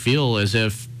 We feel as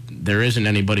if there isn't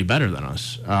anybody better than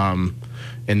us. And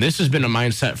this has been a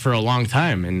mindset for a long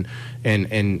time. And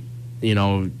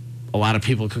a lot of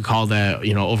people could call that,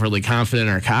 overly confident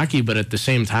or cocky. But at the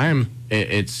same time,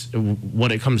 it's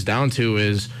what it comes down to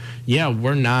is,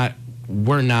 we're not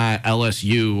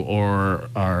LSU or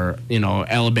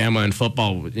Alabama in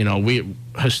football. We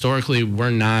historically we're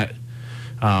not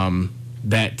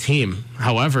that team.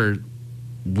 However,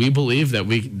 we believe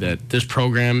that this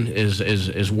program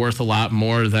is worth a lot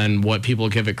more than what people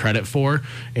give it credit for,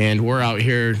 and we're out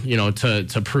here,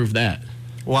 to prove that.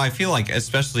 Well, I feel like,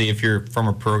 especially if you're from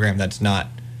a program that's not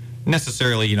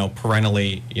necessarily,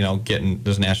 perennially, getting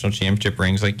those national championship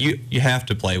rings, like you have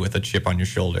to play with a chip on your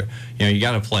shoulder. You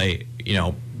got to play,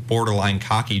 borderline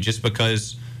cocky, just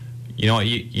because,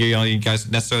 you guys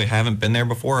necessarily haven't been there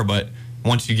before, but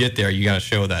once you get there, you got to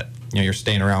show that you're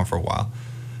staying around for a while.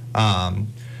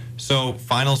 So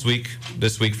finals week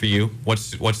this week for you.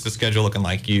 What's the schedule looking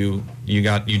like? You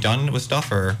done with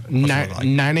stuff or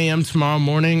 9 a.m. tomorrow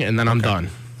morning, and then I'm done.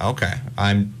 Okay,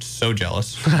 I'm so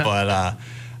jealous, but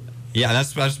yeah,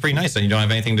 that's pretty nice. And you don't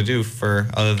have anything to do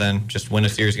other than just win a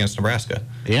series against Nebraska.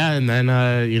 Yeah, and then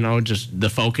just the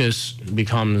focus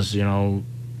becomes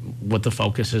what the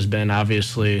focus has been.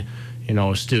 Obviously,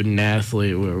 student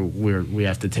athlete, we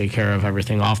have to take care of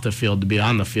everything off the field to be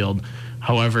on the field.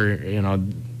 However,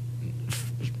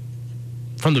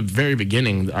 from the very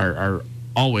beginning, our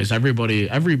always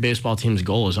every baseball team's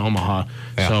goal is Omaha.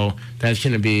 Yeah. So that's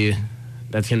gonna be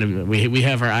we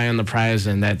have our eye on the prize,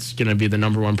 and that's gonna be the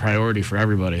number one priority for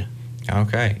everybody.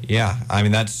 Okay, yeah. I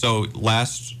mean, that's so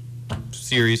last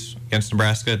series against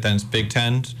Nebraska, then it's Big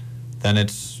Ten, then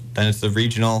it's the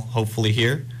regional, hopefully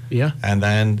here. Yeah. And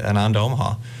on to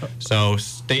Omaha. So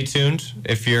stay tuned.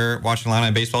 If you're watching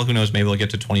Illini Baseball, who knows, maybe we'll get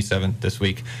to 27 this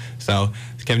week. So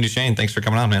Kevin Duchesne, thanks for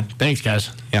coming on, man. Thanks,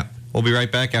 guys. Yeah. We'll be right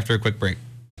back after a quick break.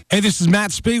 Hey, this is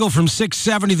Matt Spiegel from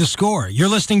 670 The Score. You're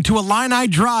listening to Illini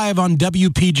Drive on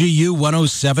WPGU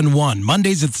 107.1,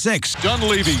 Mondays at 6.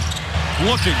 Dunleavy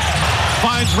looking,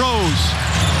 finds Rose.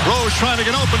 Rose trying to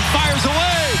get open, fires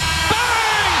away.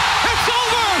 Bang! It's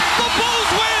over! The Bulls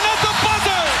win at the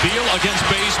buzzer! Beal against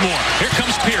Bazemore. Here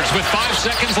comes Pierce with 5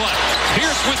 seconds left.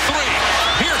 Pierce with 3.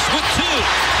 Pierce with 2.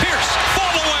 Pierce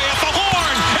fall away at the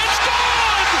horn. It's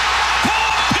gone!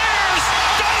 Paul Pierce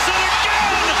does it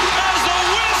again as the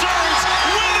Wizards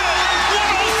win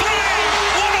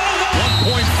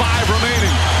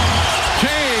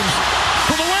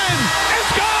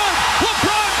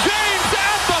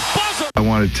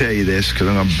tell you this because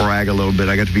I'm going to brag a little bit.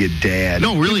 I got to be a dad.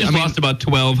 No, really. We lost about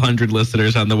 1,200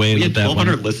 listeners on the way We to had that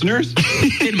 1,200 listeners?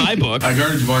 in my book. I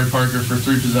guarded Jabari Parker for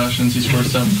 3 possessions. He scored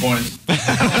 7 points.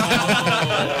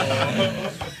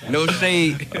 No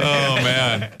shade. Oh,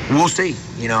 man. We'll see.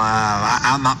 You know,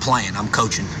 I'm not playing. I'm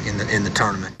coaching in the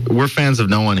tournament. We're fans of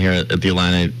no one here at the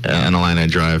Illini, on Illini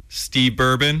Drive. Steve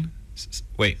Bourbon.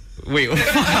 Wait.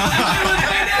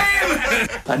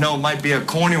 I know it might be a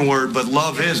corny word, but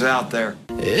love is out there.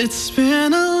 It's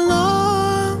been a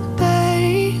long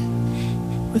day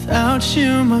without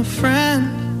you, my friend,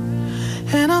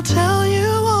 and I'll tell you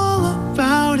all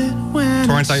about it when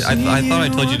Torrance, I thought I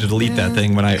told you to delete that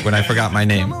thing when I forgot my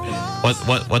name.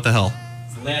 What the hell?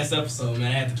 It's the last episode,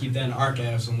 man. I have to keep that in the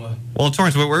archive somewhere. Well,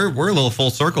 Torrance, we're a little full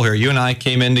circle here. You and I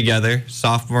came in together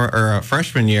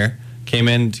freshman year, came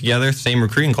in together, same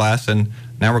recruiting class, and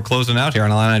now we're closing out here on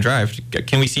Illini Drive.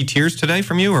 Can we see tears today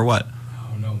from you or what?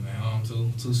 Oh no, man. I'm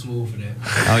too smooth for that.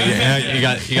 Oh yeah, you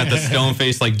got the stone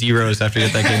face like D Rose after you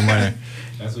hit that game winner.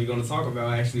 That's what we're going to talk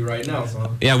about actually right now.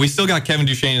 So Yeah, we still got Kevin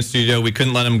Duchesne in the studio. We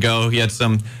couldn't let him go. He had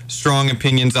some strong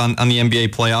opinions on the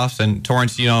NBA playoffs. And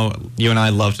Torrance, you know, you and I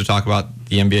love to talk about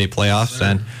the NBA playoffs. Sure.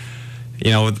 And you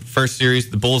know, the first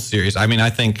series, the Bulls series. I mean, I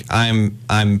think I'm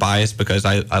biased because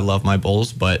I love my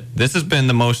Bulls, but this has been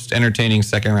the most entertaining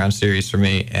second round series for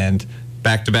me. And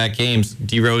back-to-back games,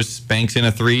 D Rose banks in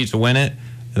a 3 to win it.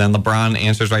 And then LeBron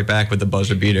answers right back with the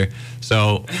buzzer beater.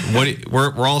 So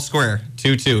we're all square,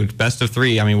 2-2, best of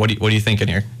 3. I mean, what are you thinking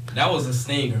here? that was a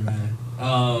stinger, man.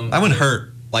 That one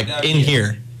hurt, like in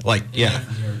here, like yeah.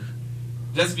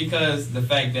 Just because the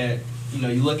fact that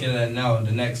you look at it now,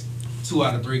 the next 2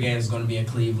 out of 3 games is going to be in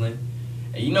Cleveland,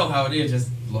 and you know how it is. Just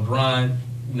LeBron,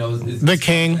 the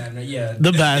king,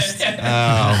 the best. Oh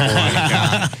boy,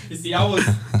 God. You see, I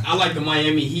like the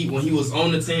Miami Heat when he was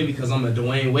on the team because I'm a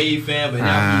Dwayne Wade fan, but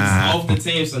now he's off the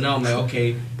team, so now I'm like,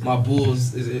 okay, my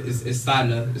Bulls is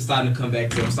starting to come back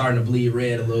to. I'm starting to bleed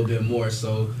red a little bit more.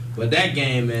 So, but that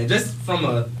game, man, just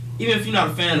even if you're not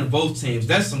a fan of both teams,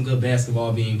 that's some good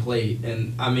basketball being played.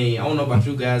 And I mean, I don't know about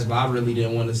you guys, but I really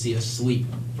didn't want to see a sweep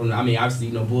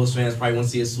obviously, Bulls fans probably want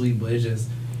to see a sweep, but it's just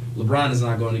LeBron is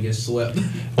not going to get swept.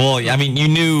 Well, I mean, you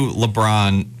knew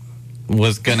LeBron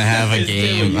was going to have a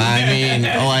game. I mean,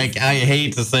 like, I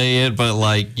hate to say it, but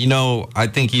like, I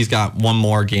think he's got one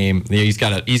more game. He's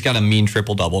got a mean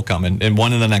triple-double coming in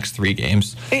one of the next 3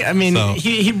 games. Hey, I mean,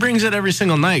 he brings it every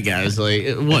single night, guys.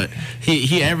 Like, what?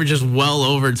 He averages well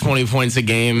over 20 points a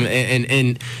game,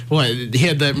 and what? He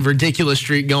had that ridiculous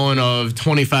streak going of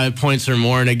 25 points or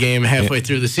more in a game halfway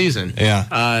through the season. Yeah.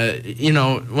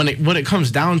 What it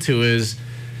comes down to is,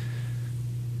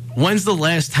 when's the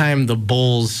last time the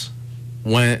Bulls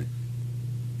went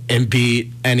and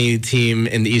beat any team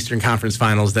in the Eastern Conference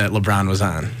Finals that LeBron was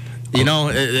on?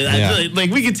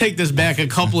 Like we could take this back a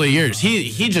couple of years.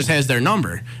 He just has their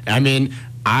number. I mean,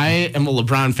 I am a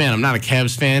LeBron fan. I'm not a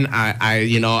Cavs fan.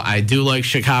 I do like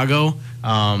Chicago.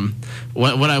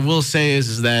 What I will say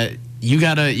is that you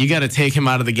gotta take him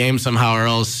out of the game somehow, or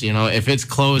else, if it's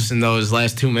close in those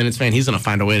last 2 minutes, man, he's gonna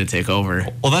find a way to take over.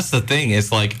 Well, that's the thing.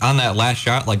 Is like on that last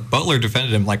shot, like Butler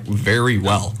defended him like very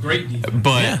well. Great defense.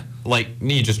 But like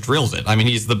he just drills it. I mean,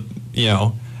 he's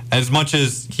as much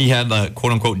as he had the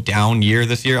quote unquote down year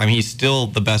this year, I mean, he's still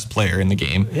the best player in the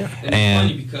game. Yeah.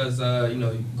 And it's funny because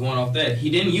going off that,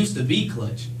 he didn't used to be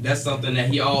clutch. That's something that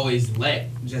he always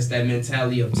lacked. Just that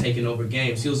mentality of taking over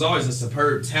games. He was always a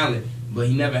superb talent, but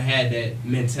he never had that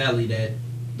mentality that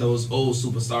those old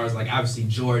superstars like obviously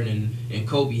Jordan and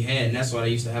Kobe had, and that's why they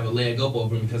used to have a leg up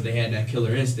over him, because they had that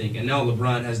killer instinct. And now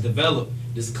LeBron has developed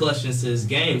this clutchness to his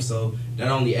game, so that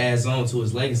only adds on to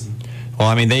his legacy. Well,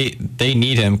 I mean, they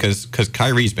need him because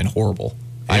Kyrie's been horrible.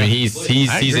 I mean,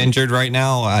 he's injured right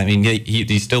now. I mean,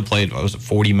 he still played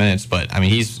 40 minutes, but I mean,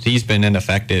 he's been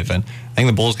ineffective, and I think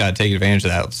the Bulls got to take advantage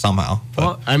of that somehow. But.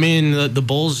 Well, I mean, the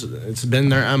Bulls, it's been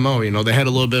their MO. They had a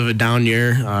little bit of a down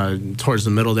year towards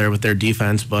the middle there with their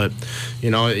defense, but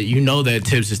that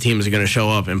Tibbs' team is going to show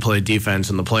up and play defense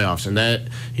in the playoffs, and that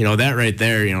right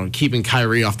there, keeping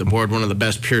Kyrie off the board, one of the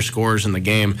best pure scorers in the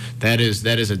game, that is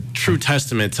a true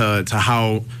testament to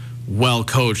how well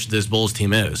coached this Bulls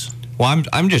team is. Well,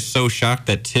 I'm just so shocked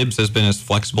that Tibbs has been as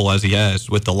flexible as he has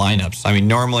with the lineups. I mean,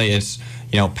 normally it's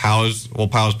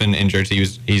Powell's been injured.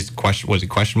 Was he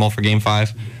questionable for Game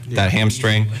 5? That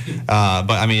hamstring. But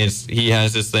I mean, he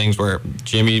has these things where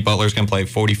Jimmy Butler's going to play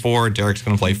 44, Derek's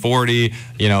going to play 40.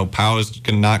 Powell's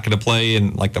not going to play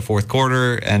in like the fourth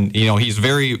quarter, and he's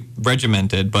very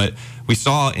regimented. But we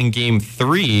saw in Game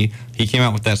 3, he came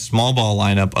out with that small ball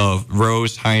lineup of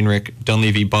Rose, Heinrich,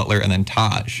 Dunleavy, Butler, and then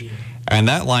Taj. And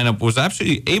that lineup was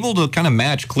actually able to kind of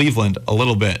match Cleveland a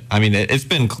little bit. I mean, it's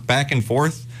been back and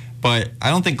forth, but I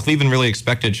don't think Cleveland really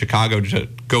expected Chicago to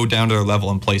go down to their level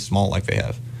and play small like they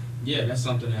have. Yeah, that's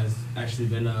something that's actually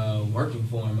been working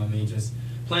for him. I mean, just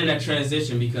playing that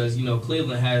transition because,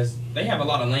 Cleveland they have a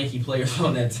lot of lanky players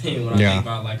on that team. When I think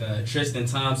about, like, Tristan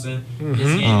Thompson,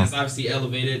 his game has obviously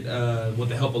elevated with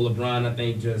the help of LeBron. I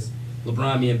think just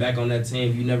LeBron being back on that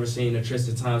team, you've never seen a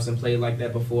Tristan Thompson play like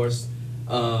that before.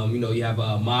 You have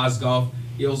Mozgov.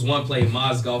 It was one play,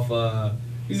 Mozgov,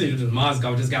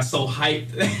 Mozgov just got so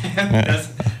hyped.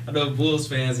 I know Bulls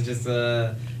fans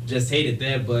just hated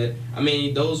that, but I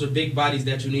mean, those are big bodies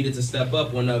that you needed to step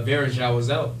up when Varejao was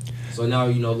out. So now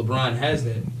LeBron has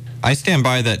that. I stand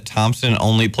by that Thompson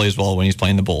only plays well when he's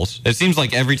playing the Bulls. It seems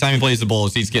like every time he plays the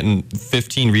Bulls, he's getting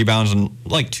 15 rebounds and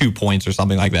like 2 points or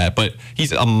something like that. But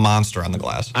he's a monster on the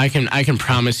glass. I can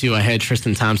promise you I had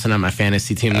Tristan Thompson on my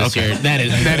fantasy team this year. That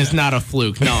is not a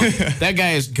fluke. No, that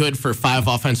guy is good for 5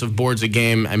 offensive boards a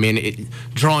game. I mean,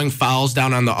 drawing fouls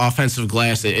down on the offensive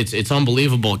glass, it's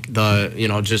unbelievable.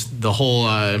 Just the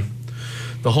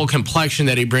whole complexion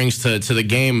that he brings to the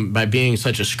game by being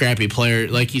such a scrappy player.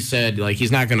 Like he said, like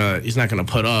he's not gonna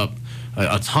put up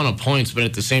a ton of points, but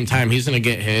at the same time he's gonna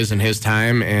get his in his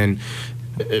time, and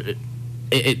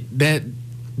that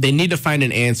they need to find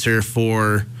an answer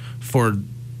for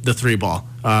the 3-ball.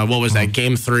 What was that,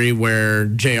 game 3 where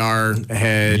JR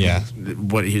had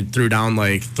he threw down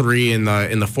like 3 in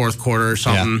the fourth quarter or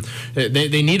something? Yeah.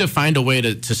 They need to find a way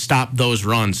to stop those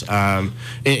runs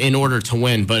in order to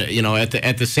win. But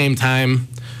at the same time,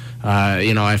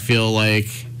 I feel like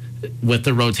with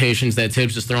the rotations that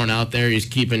Tibbs is throwing out there, he's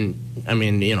keeping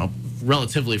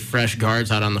relatively fresh guards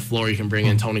out on the floor. You can bring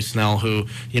in Tony Snell, who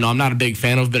I'm not a big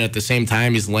fan of, but at the same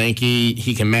time he's lanky.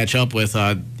 He can match up with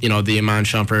the Iman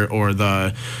Shumpert or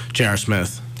the J.R.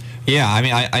 Smith. Yeah, I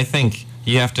mean, I think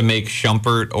you have to make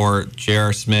Shumpert or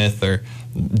J.R. Smith or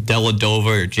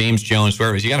Deladova or James Jones,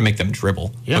 whoever it is, you got to make them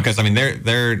dribble. Yeah. Because I mean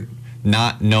they're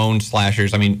not known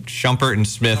slashers. I mean, Shumpert and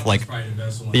Smith, like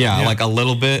a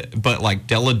little bit, but like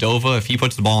Deladova, if he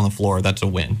puts the ball on the floor, that's a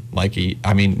win. Like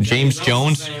James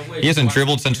Jones, he hasn't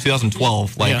dribbled since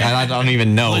 2012. Like I don't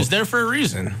even know. Well, he's there for a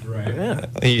reason. Right.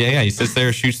 Yeah. He sits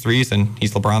there, shoots threes, and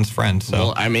he's LeBron's friend.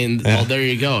 So well, there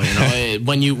you go.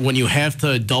 When you have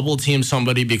to double team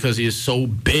somebody because he is so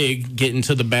big getting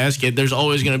to the basket, there's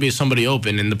always going to be somebody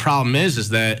open. And the problem is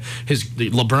that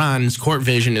LeBron's court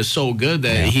vision is so good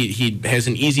that he has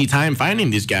an easy time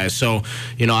finding these guys. So,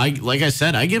 like I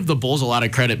said, I give the Bulls a lot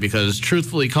of credit because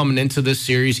truthfully coming into this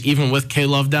series, even with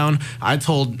K-Love down, I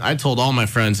told all my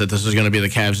friends that this was going to be the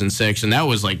Cavs in 6, and that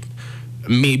was like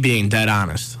me being dead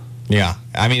honest. Yeah.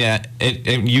 I mean,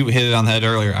 you hit it on the head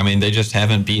earlier. I mean, they just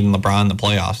haven't beaten LeBron in the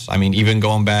playoffs. I mean, even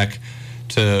going back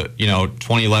to,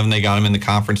 2011, they got him in the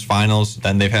conference finals.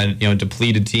 Then they've had, a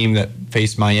depleted team that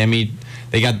faced Miami.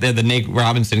 They got the Nate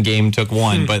Robinson game took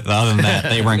 1, but other than that,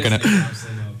 they weren't going to.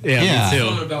 Me too.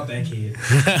 Something about that kid.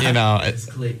 It's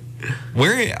click.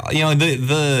 Where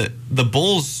the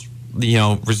Bulls,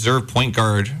 reserve point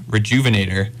guard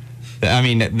rejuvenator. I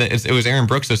mean, it was Aaron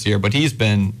Brooks this year, but he's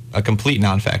been a complete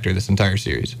non-factor this entire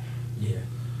series. Yeah,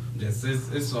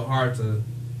 it's so hard to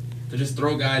just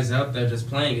throw guys out there just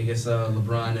playing against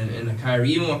LeBron and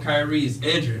Kyrie. Even when Kyrie is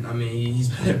injured, I mean, he's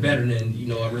better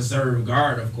than a reserve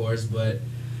guard, of course. But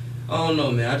I don't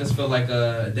know, man. I just feel like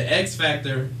the X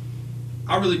factor.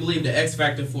 I really believe the X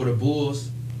factor for the Bulls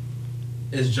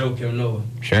is Joakim Noah.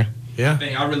 Sure. Yeah.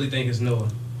 I really think it's Noah.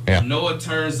 Yeah. If Noah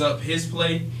turns up his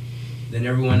play, then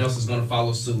everyone else is going to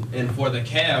follow suit. And for the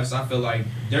Cavs, I feel like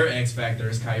their X factor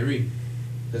is Kyrie.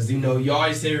 Because, you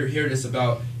always hear this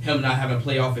about him not having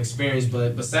playoff experience,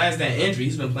 but besides that injury,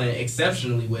 he's been playing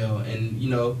exceptionally well. And,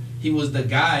 he was the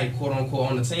guy,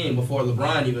 quote-unquote, on the team before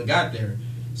LeBron even got there.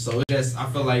 So I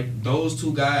feel like those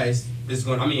two guys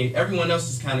everyone else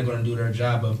is kind of going to do their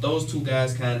job, but if those two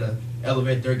guys kind of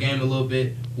elevate their game a little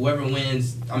bit, whoever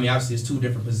wins, obviously it's 2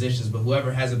 different positions, but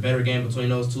whoever has a better game between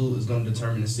those two is going to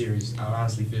determine the series. I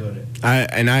honestly feel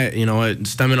that.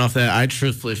 Stemming off that, I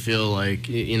truthfully feel like,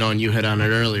 and you hit on it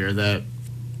earlier, that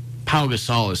Pau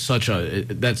Gasol is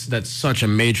that's such a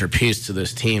major piece to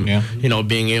this team. Yeah.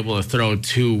 Being able to throw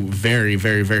 2 very,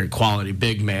 very, very quality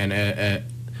big men at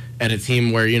a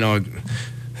team where,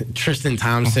 Tristan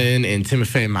Thompson and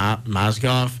Timofey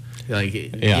Mozgov,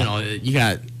 you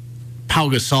got Pau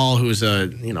Gasol, who's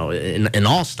an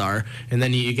all-star, and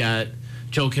then you got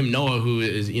Joakim Noah, who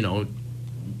is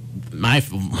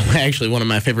actually one of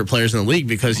my favorite players in the league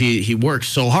because he works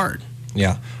so hard.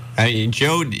 Yeah. I mean,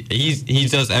 Joe, he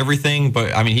does everything,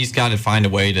 but I mean, he's got to find a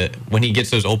way to, when he gets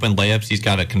those open layups, he's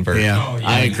got to convert. Yeah,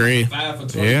 I agree. 5 for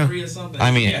 23 or something.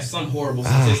 I mean, he has some horrible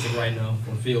statistic right now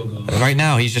for field goals. Right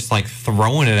now, he's just like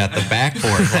throwing it at the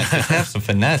backboard. Like, just have some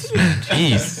finesse, man.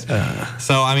 Jeez.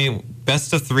 So, I mean,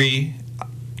 best of 3.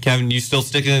 Kevin, you still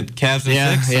sticking at Cavs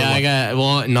in 6?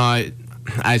 Yeah,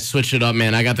 I switched it up,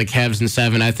 man. I got the Cavs in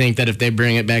 7. I think that if they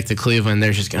bring it back to Cleveland,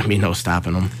 there's just going to be no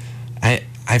stopping them.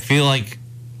 I feel like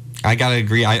I got to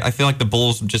agree. I feel like the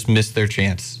Bulls just missed their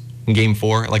chance in Game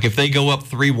 4. Like, if they go up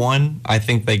 3-1, I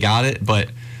think they got it. But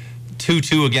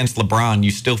 2-2 against LeBron, you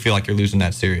still feel like you're losing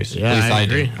that series. Yeah, At least I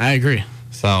agree. I agree.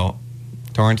 So,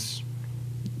 Torrance?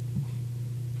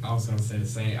 I was going to say the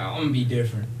same. I'm going to be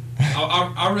different.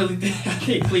 I really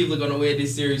think Cleveland going to win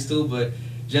this series, too. But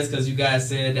just because you guys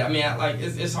said that, I mean,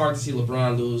 it's hard to see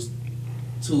LeBron lose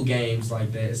 2 games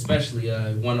like that, especially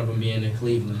one of them being in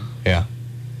Cleveland. Yeah.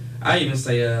 I even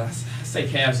say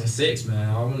Cavs in 6, man.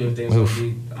 I don't even think it's going to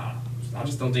be. I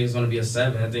just don't think it's going to be a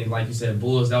 7. I think, like you said,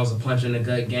 Bulls, that was a punch in the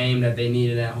gut game that they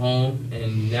needed at home,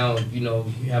 and now you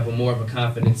have a more of a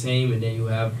confident team, and then you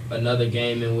have another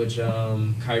game in which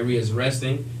Kyrie is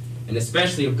resting, and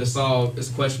especially if Gasol is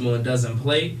questionable and doesn't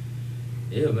play.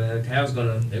 Yeah, man, Cavs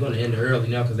they're gonna end it early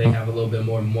now because they have a little bit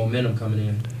more momentum coming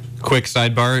in. Quick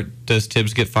sidebar: does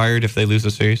Tibbs get fired if they lose the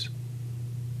series?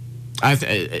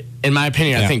 In my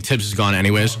opinion, I think Tibbs is gone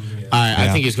anyways. I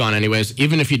think he's gone anyways.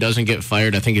 Even if he doesn't get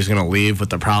fired, I think he's going to leave with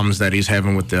the problems that he's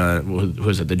having with the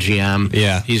GM.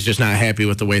 Yeah, he's just not happy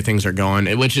with the way things are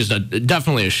going, which is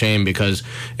definitely a shame because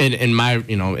in my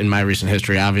recent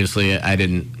history, obviously I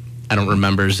don't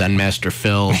remember Zen Master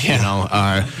Phil,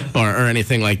 or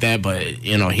anything like that. But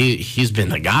he's been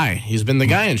the guy. He's been the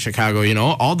guy in Chicago.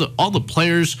 All the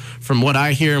players, from what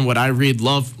I hear and what I read,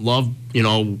 love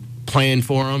playing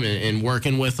for him and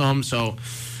working with him. So,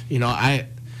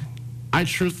 I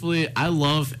truthfully, I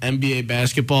love NBA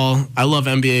basketball. I love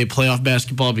NBA playoff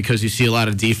basketball because you see a lot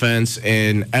of defense,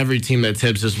 and every team that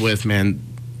Tibbs is with, man,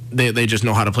 they just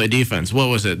know how to play defense. What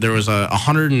was it? There was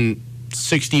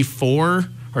 164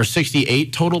 or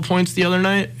 68 total points the other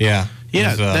night. Yeah.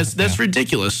 Yeah, that's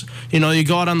ridiculous. You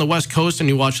go out on the West Coast and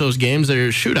you watch those games, they're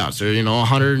shootouts. They're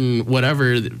 100 and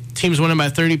whatever. Teams winning by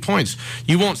 30 points.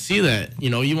 You won't see that.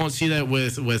 You won't see that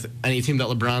with any team that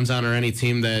LeBron's on or any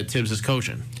team that Tibbs is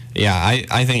coaching. Yeah,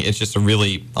 I think it's just a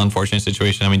really unfortunate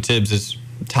situation. I mean, Tibbs is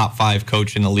top 5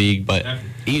 coach in the league, but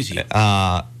easy.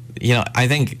 I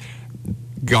think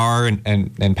Gar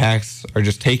and Pax are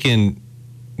just taking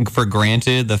for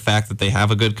granted the fact that they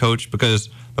have a good coach, because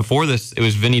before this, it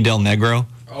was Vinny Del Negro.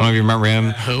 I don't know if you remember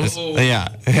him.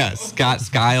 Yeah. Scott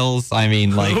Skiles. I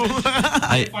mean, like,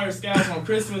 fire Skiles on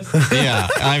Christmas. Yeah,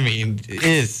 I mean,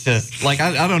 it's just like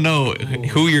I don't know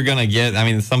who you're gonna get. I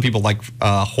mean, some people like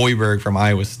Hoiberg from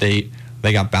Iowa State.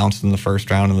 They got bounced in the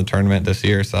first round in the tournament this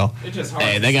year. So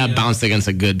hey, they got bounced against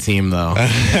a good team, though.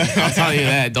 I'll tell you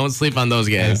that. Don't sleep on those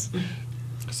guys. Yeah.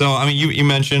 So I mean, you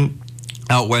mentioned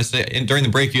out west, and during the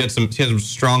break, you had some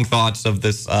strong thoughts of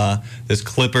this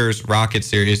Clippers Rockets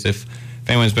series. If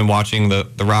anyone's been watching the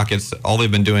Rockets, all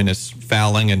they've been doing is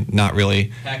fouling and not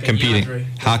really competing.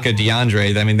 Haka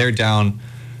DeAndre. I mean, they're down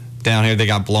here. They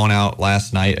got blown out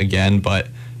last night again, but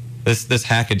this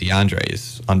Haka DeAndre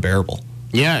is unbearable.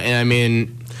 Yeah, and I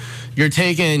mean, you're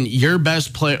taking your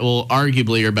best player, well,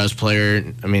 arguably your best player.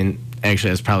 I mean,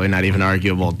 actually, that's probably not even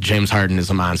arguable. James Harden is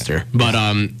a monster. But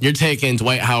you're taking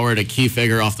Dwight Howard, a key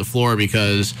figure, off the floor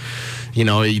because, they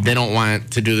don't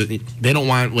want they don't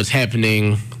want what's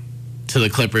happening to the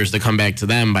Clippers to come back to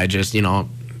them by just,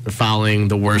 fouling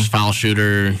the worst foul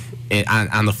shooter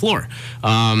on the floor.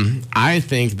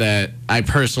 I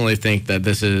personally think that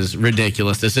this is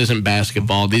ridiculous. This isn't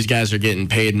basketball. These guys are getting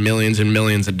paid millions and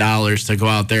millions of dollars to go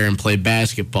out there and play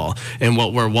basketball. And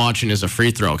what we're watching is a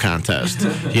free throw contest.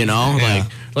 Yeah.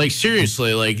 Like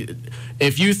seriously, like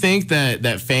if you think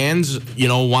that fans,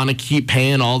 want to keep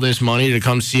paying all this money to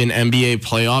come see an NBA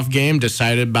playoff game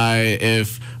decided by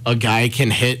if a guy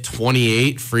can hit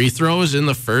 28 free throws in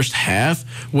the first half,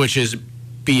 which is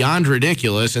beyond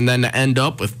ridiculous, and then to end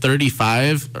up with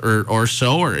 35 or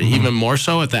so, or even more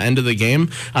so at the end of the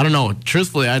game, I don't know.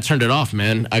 Truthfully, I turned it off,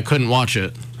 man. I couldn't watch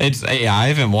it. I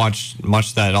haven't watched much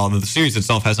of that at all. The series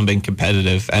itself hasn't been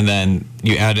competitive, and then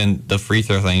you add in the free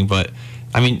throw thing, but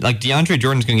I mean, like, DeAndre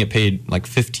Jordan's going to get paid like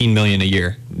 $15 million a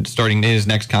year starting in his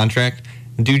next contract.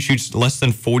 The dude shoots less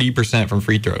than 40% from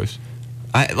free throws.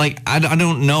 I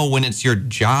don't know, when it's your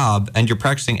job and you're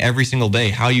practicing every single day,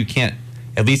 how you can't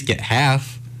at least get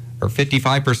half. or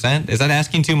 55%. Is that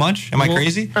asking too much? Am I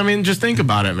crazy? I mean, just think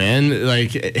about it, man.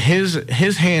 Like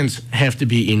his hands have to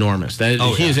be enormous.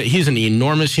 He's an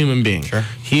enormous human being. Sure.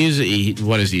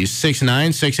 What is he? 6'9",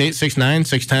 6'8", 6'9",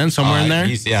 6'10", somewhere in there.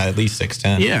 At least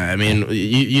 6'10". Yeah, I mean,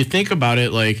 you think about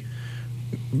it, like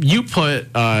you put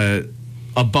a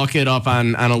bucket up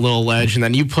on a little ledge, and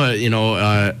then you put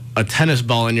a tennis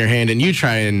ball in your hand, and you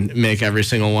try and make every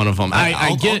single one of them.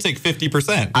 I'll take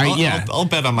 50%. I'll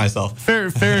bet on myself.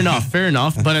 Fair enough.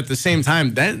 But at the same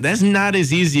time, that's not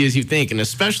as easy as you think, and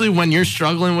especially when you're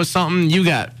struggling with something, you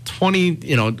got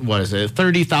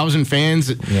 30,000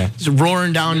 fans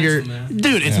roaring down your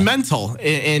dude. It's mental,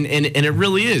 and it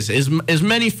really is. As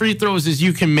many free throws as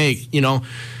you can make,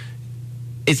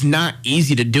 it's not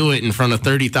easy to do it in front of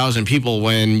 30,000 people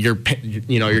when you're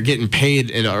getting paid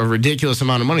a ridiculous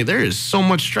amount of money. There is so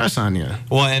much stress on you.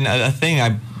 Well, and a thing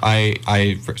I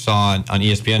saw on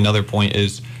ESPN, another point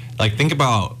is, like, think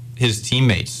about his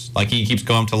teammates. Like, he keeps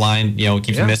going up to line,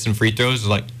 keeps missing free throws. It's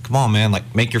like, come on, man,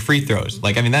 like, make your free throws.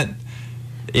 Like, I mean, that,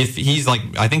 if he's like,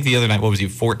 I think the other night, what was he,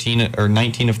 14 or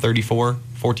 19 of 34?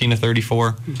 14 of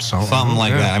 34? Something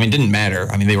like that. I mean, it didn't matter.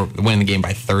 I mean, they were winning the game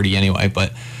by 30 anyway,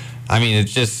 but I mean,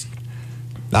 it's just,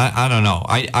 I don't know.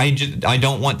 I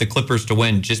don't want the Clippers to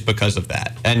win just because of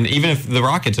that. And even if the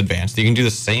Rockets advance, you can do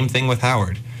the same thing with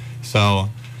Howard. So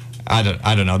I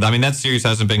don't know. I mean, that series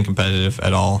hasn't been competitive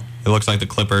at all. It looks like the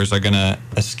Clippers are gonna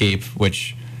escape,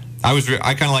 which I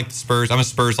kind of like the Spurs. I'm a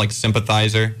Spurs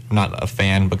sympathizer. I'm not a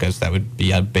fan because that would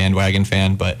be a bandwagon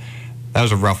fan, but that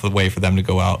was a rough way for them to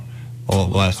go out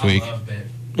last week.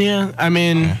 Yeah, I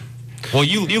mean, well,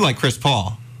 you like Chris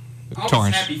Paul. I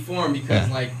was happy for him because,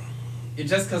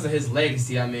 just because of his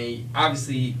legacy, I mean,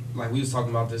 obviously, like we was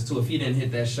talking about this too, if he didn't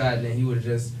hit that shot, then he would have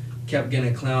just kept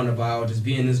getting clowned about just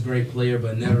being this great player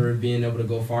but never being able to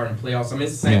go far in playoffs. I mean,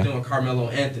 it's the same thing with Carmelo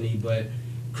Anthony, but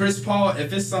Chris Paul,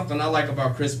 if it's something I like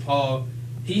about Chris Paul,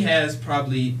 he has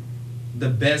probably the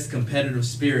best competitive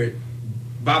spirit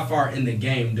by far in the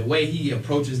game. The way he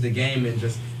approaches the game and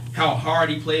just how hard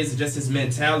he plays and just his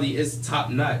mentality is top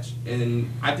notch,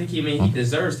 and I think he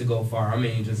deserves to go far. I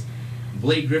mean, just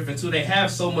Blake Griffin too. They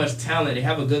have so much talent. They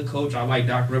have a good coach. I like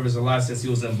Doc Rivers a lot since he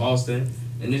was in Boston,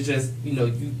 and it's just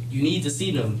you need to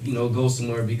see them go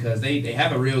somewhere because they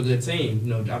have a real good team.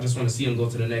 I just want to see them go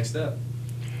to the next step.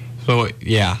 So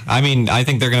yeah, I mean, I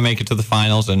think they're going to make it to the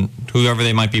finals, and whoever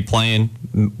they might be playing,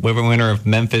 winner of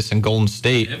Memphis and Golden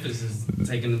State. Memphis is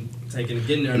getting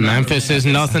there. Memphis is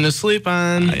nothing to sleep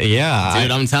on. Yeah,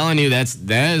 dude, I'm telling you, that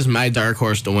is my dark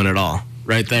horse to win it all,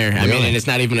 right there. Really? I mean, and it's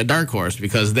not even a dark horse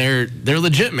because they're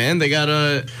legit, man. They got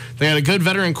a good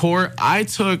veteran core. I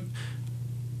told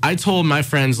my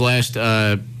friends last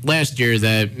year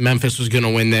that Memphis was going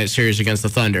to win that series against the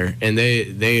Thunder, and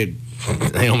they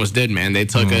almost did, man. They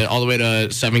took it all the way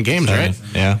to 7 games, right?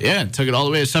 Yeah, took it all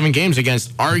the way to 7 games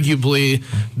against arguably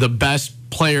the best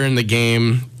player in the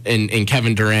game in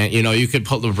Kevin Durant. You could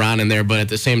put LeBron in there, but at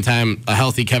the same time, a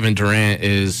healthy Kevin Durant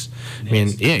is, I mean,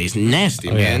 he's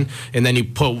nasty, man. And then you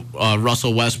put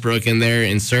Russell Westbrook in there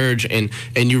and Serge, and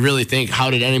you really think, how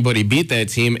did anybody beat that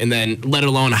team? And then, let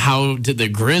alone, how did the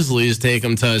Grizzlies take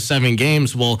them to 7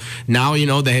 games? Well, now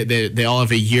they all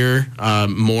have a year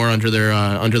more under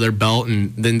their belt,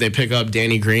 and then they pick up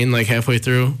Danny Green like halfway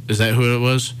through. Is that who it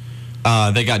was?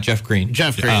 They got Jeff Green.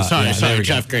 Jeff Green,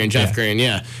 Jeff Green,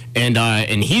 yeah.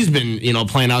 And he's been,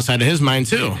 playing outside of his mind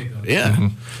too. Yeah. Mm-hmm.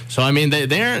 So I mean,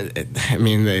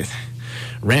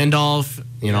 Randolph,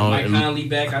 Mike Conley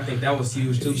back. I think that was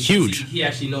huge too. Huge. He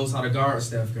actually knows how to guard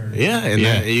Steph Curry. Yeah,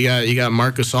 and you got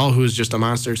Marc Gasol, who's just a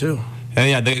monster too. And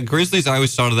yeah, the Grizzlies, I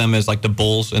always thought of them as like the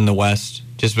Bulls in the West,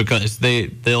 just because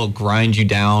they'll grind you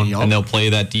down and they'll play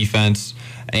that defense.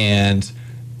 And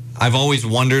I've always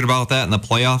wondered about that in the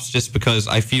playoffs, just because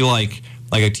I feel like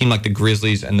a team like the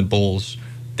Grizzlies and the Bulls,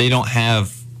 they don't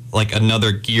have like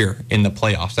another gear in the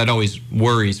playoffs. That always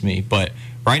worries me. But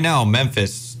right now,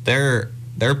 Memphis, they're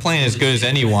playing as good as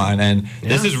anyone, and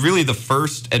this is really the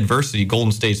first adversity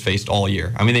Golden State's faced all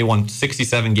year. I mean, they won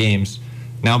 67 games,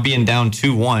 now being down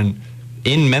 2-1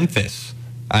 in Memphis.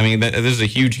 I mean, this is a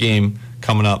huge game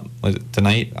coming up. Was it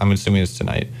tonight? I'm assuming it's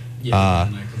tonight. Yeah,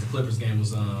 because the Clippers game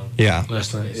was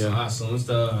last night. Yeah, so it's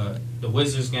the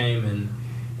Wizards game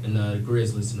and the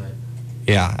Grizzlies tonight.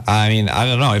 Yeah, I mean, I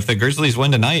don't know if the Grizzlies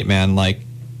win tonight, man. Like,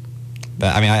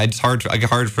 I mean, it's hard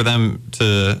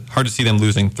to see them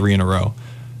losing 3 in a row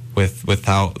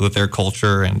with their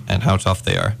culture and how tough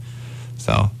they are.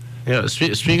 So yeah,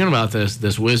 speaking about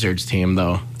this Wizards team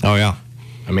though. Oh yeah,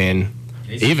 I mean,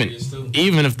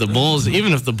 even if the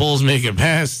Bulls make it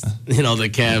past, the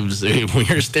Cavs, when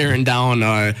you're staring down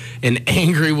an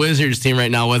angry Wizards team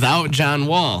right now without John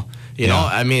Wall. You know,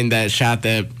 I mean, that shot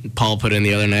that Paul put in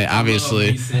the other night, obviously.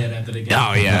 I love what he said after the game.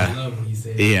 Oh, yeah. I love what he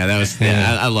said. Yeah, that was.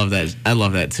 I love that. I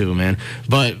love that too, man.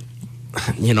 But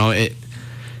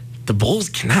the Bulls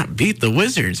cannot beat the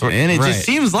Wizards, man. It just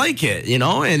seems like it,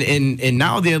 And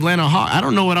now the Atlanta Hawks. I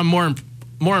don't know what I'm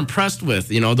more impressed with,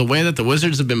 the way that the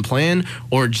Wizards have been playing,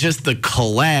 or just the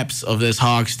collapse of this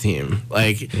Hawks team.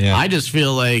 I just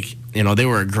feel like they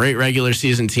were a great regular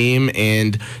season team,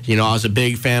 and I was a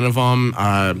big fan of them.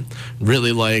 I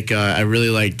really like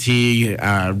Teague.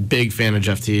 Big fan of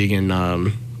Jeff Teague, and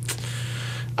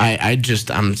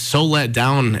I'm so let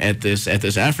down at this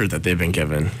effort that they've been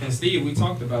given. And Steve, we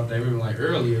talked about that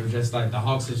earlier, just like the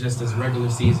Hawks are just this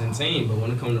regular season team, but when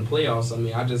it comes to playoffs, I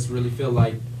mean, I just really feel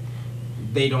like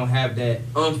they don't have that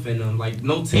umph in them. Like,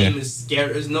 no team is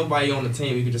scared. There's nobody on the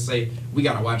team you could just say, we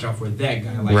got to watch out for that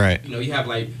guy. Like, you have,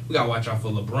 we got to watch out for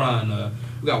LeBron.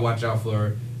 We got to watch out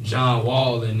for John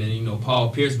Wall and then, Paul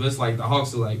Pierce. But it's like the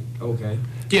Hawks are like, okay.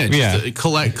 Yeah, just a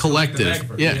collective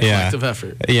effort. Collective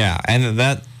effort. Yeah, and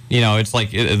that, it's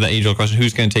like the age-old question,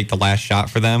 who's going to take the last shot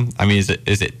for them? I mean, is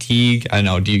it Teague? I don't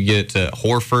know. Do you get it to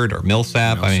Horford or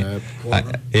Millsap? Korver.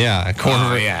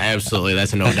 Korver. Oh, yeah, absolutely.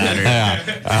 That's a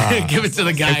no-doubter. Give it to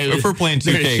the guy. If we're playing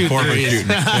 2K, Korver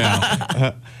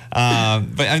shooting.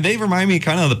 But they remind me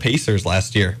kind of the Pacers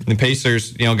last year. The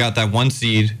Pacers, got that 1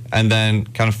 seed and then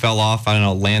kind of fell off. I don't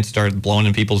know. Lance started blowing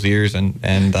in people's ears, and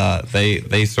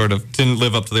they sort of didn't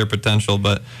live up to their potential.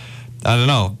 But I don't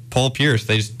know. Paul Pierce,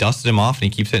 they just dusted him off, and he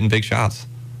keeps hitting big shots.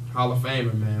 Hall of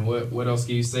Famer, man. What else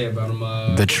can you say about him?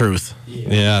 The truth.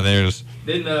 Yeah, there's.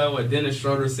 Didn't Dennis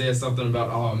Schroeder said something about,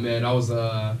 oh man, that was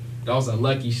a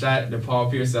lucky shot that Paul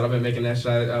Pierce said. I've been making that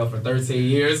shot for 13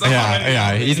 years.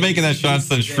 Yeah. He's making that shot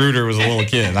since Schroeder was a little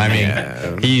kid. I mean,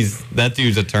 that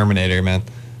dude's a Terminator, man.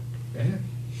 Yeah.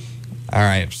 All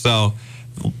right, so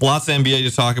lots of NBA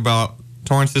to talk about.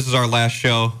 Torrance, this is our last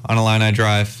show on Illini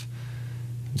Drive.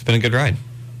 It's been a good ride.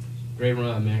 Great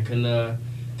run, man.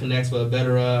 Couldn't ask for a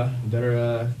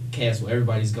better cast where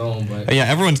everybody's gone. But yeah,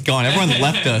 everyone's gone. Everyone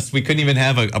left us. We couldn't even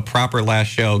have a proper last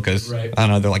show because, I don't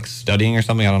know, they're like studying or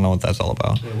something. I don't know what that's all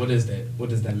about. Yeah, what is that? What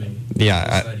does that mean?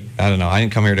 Yeah, I don't know. I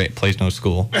didn't come here to place no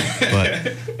school.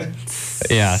 But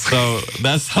yeah, so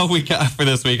that's how we got for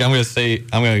this week. I'm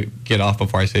gonna get off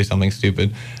before I say something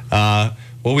stupid.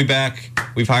 We'll be back.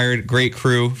 We've hired a great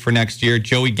crew for next year.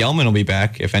 Joey Gelman will be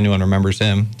back, if anyone remembers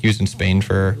him. He was in Spain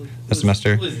for a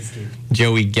semester. Who is this kid?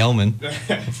 Joey Gelman.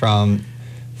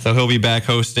 So he'll be back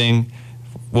hosting.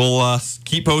 We'll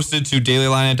keep posted to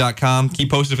dailyillini.com. Keep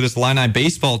posted for this Illini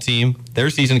baseball team. Their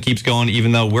season keeps going,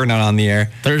 even though we're not on the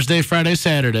air. Thursday, Friday,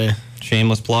 Saturday.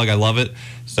 Shameless plug. I love it.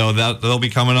 So that'll be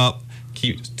coming up.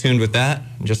 Keep tuned with that.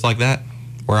 And just like that,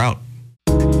 we're out.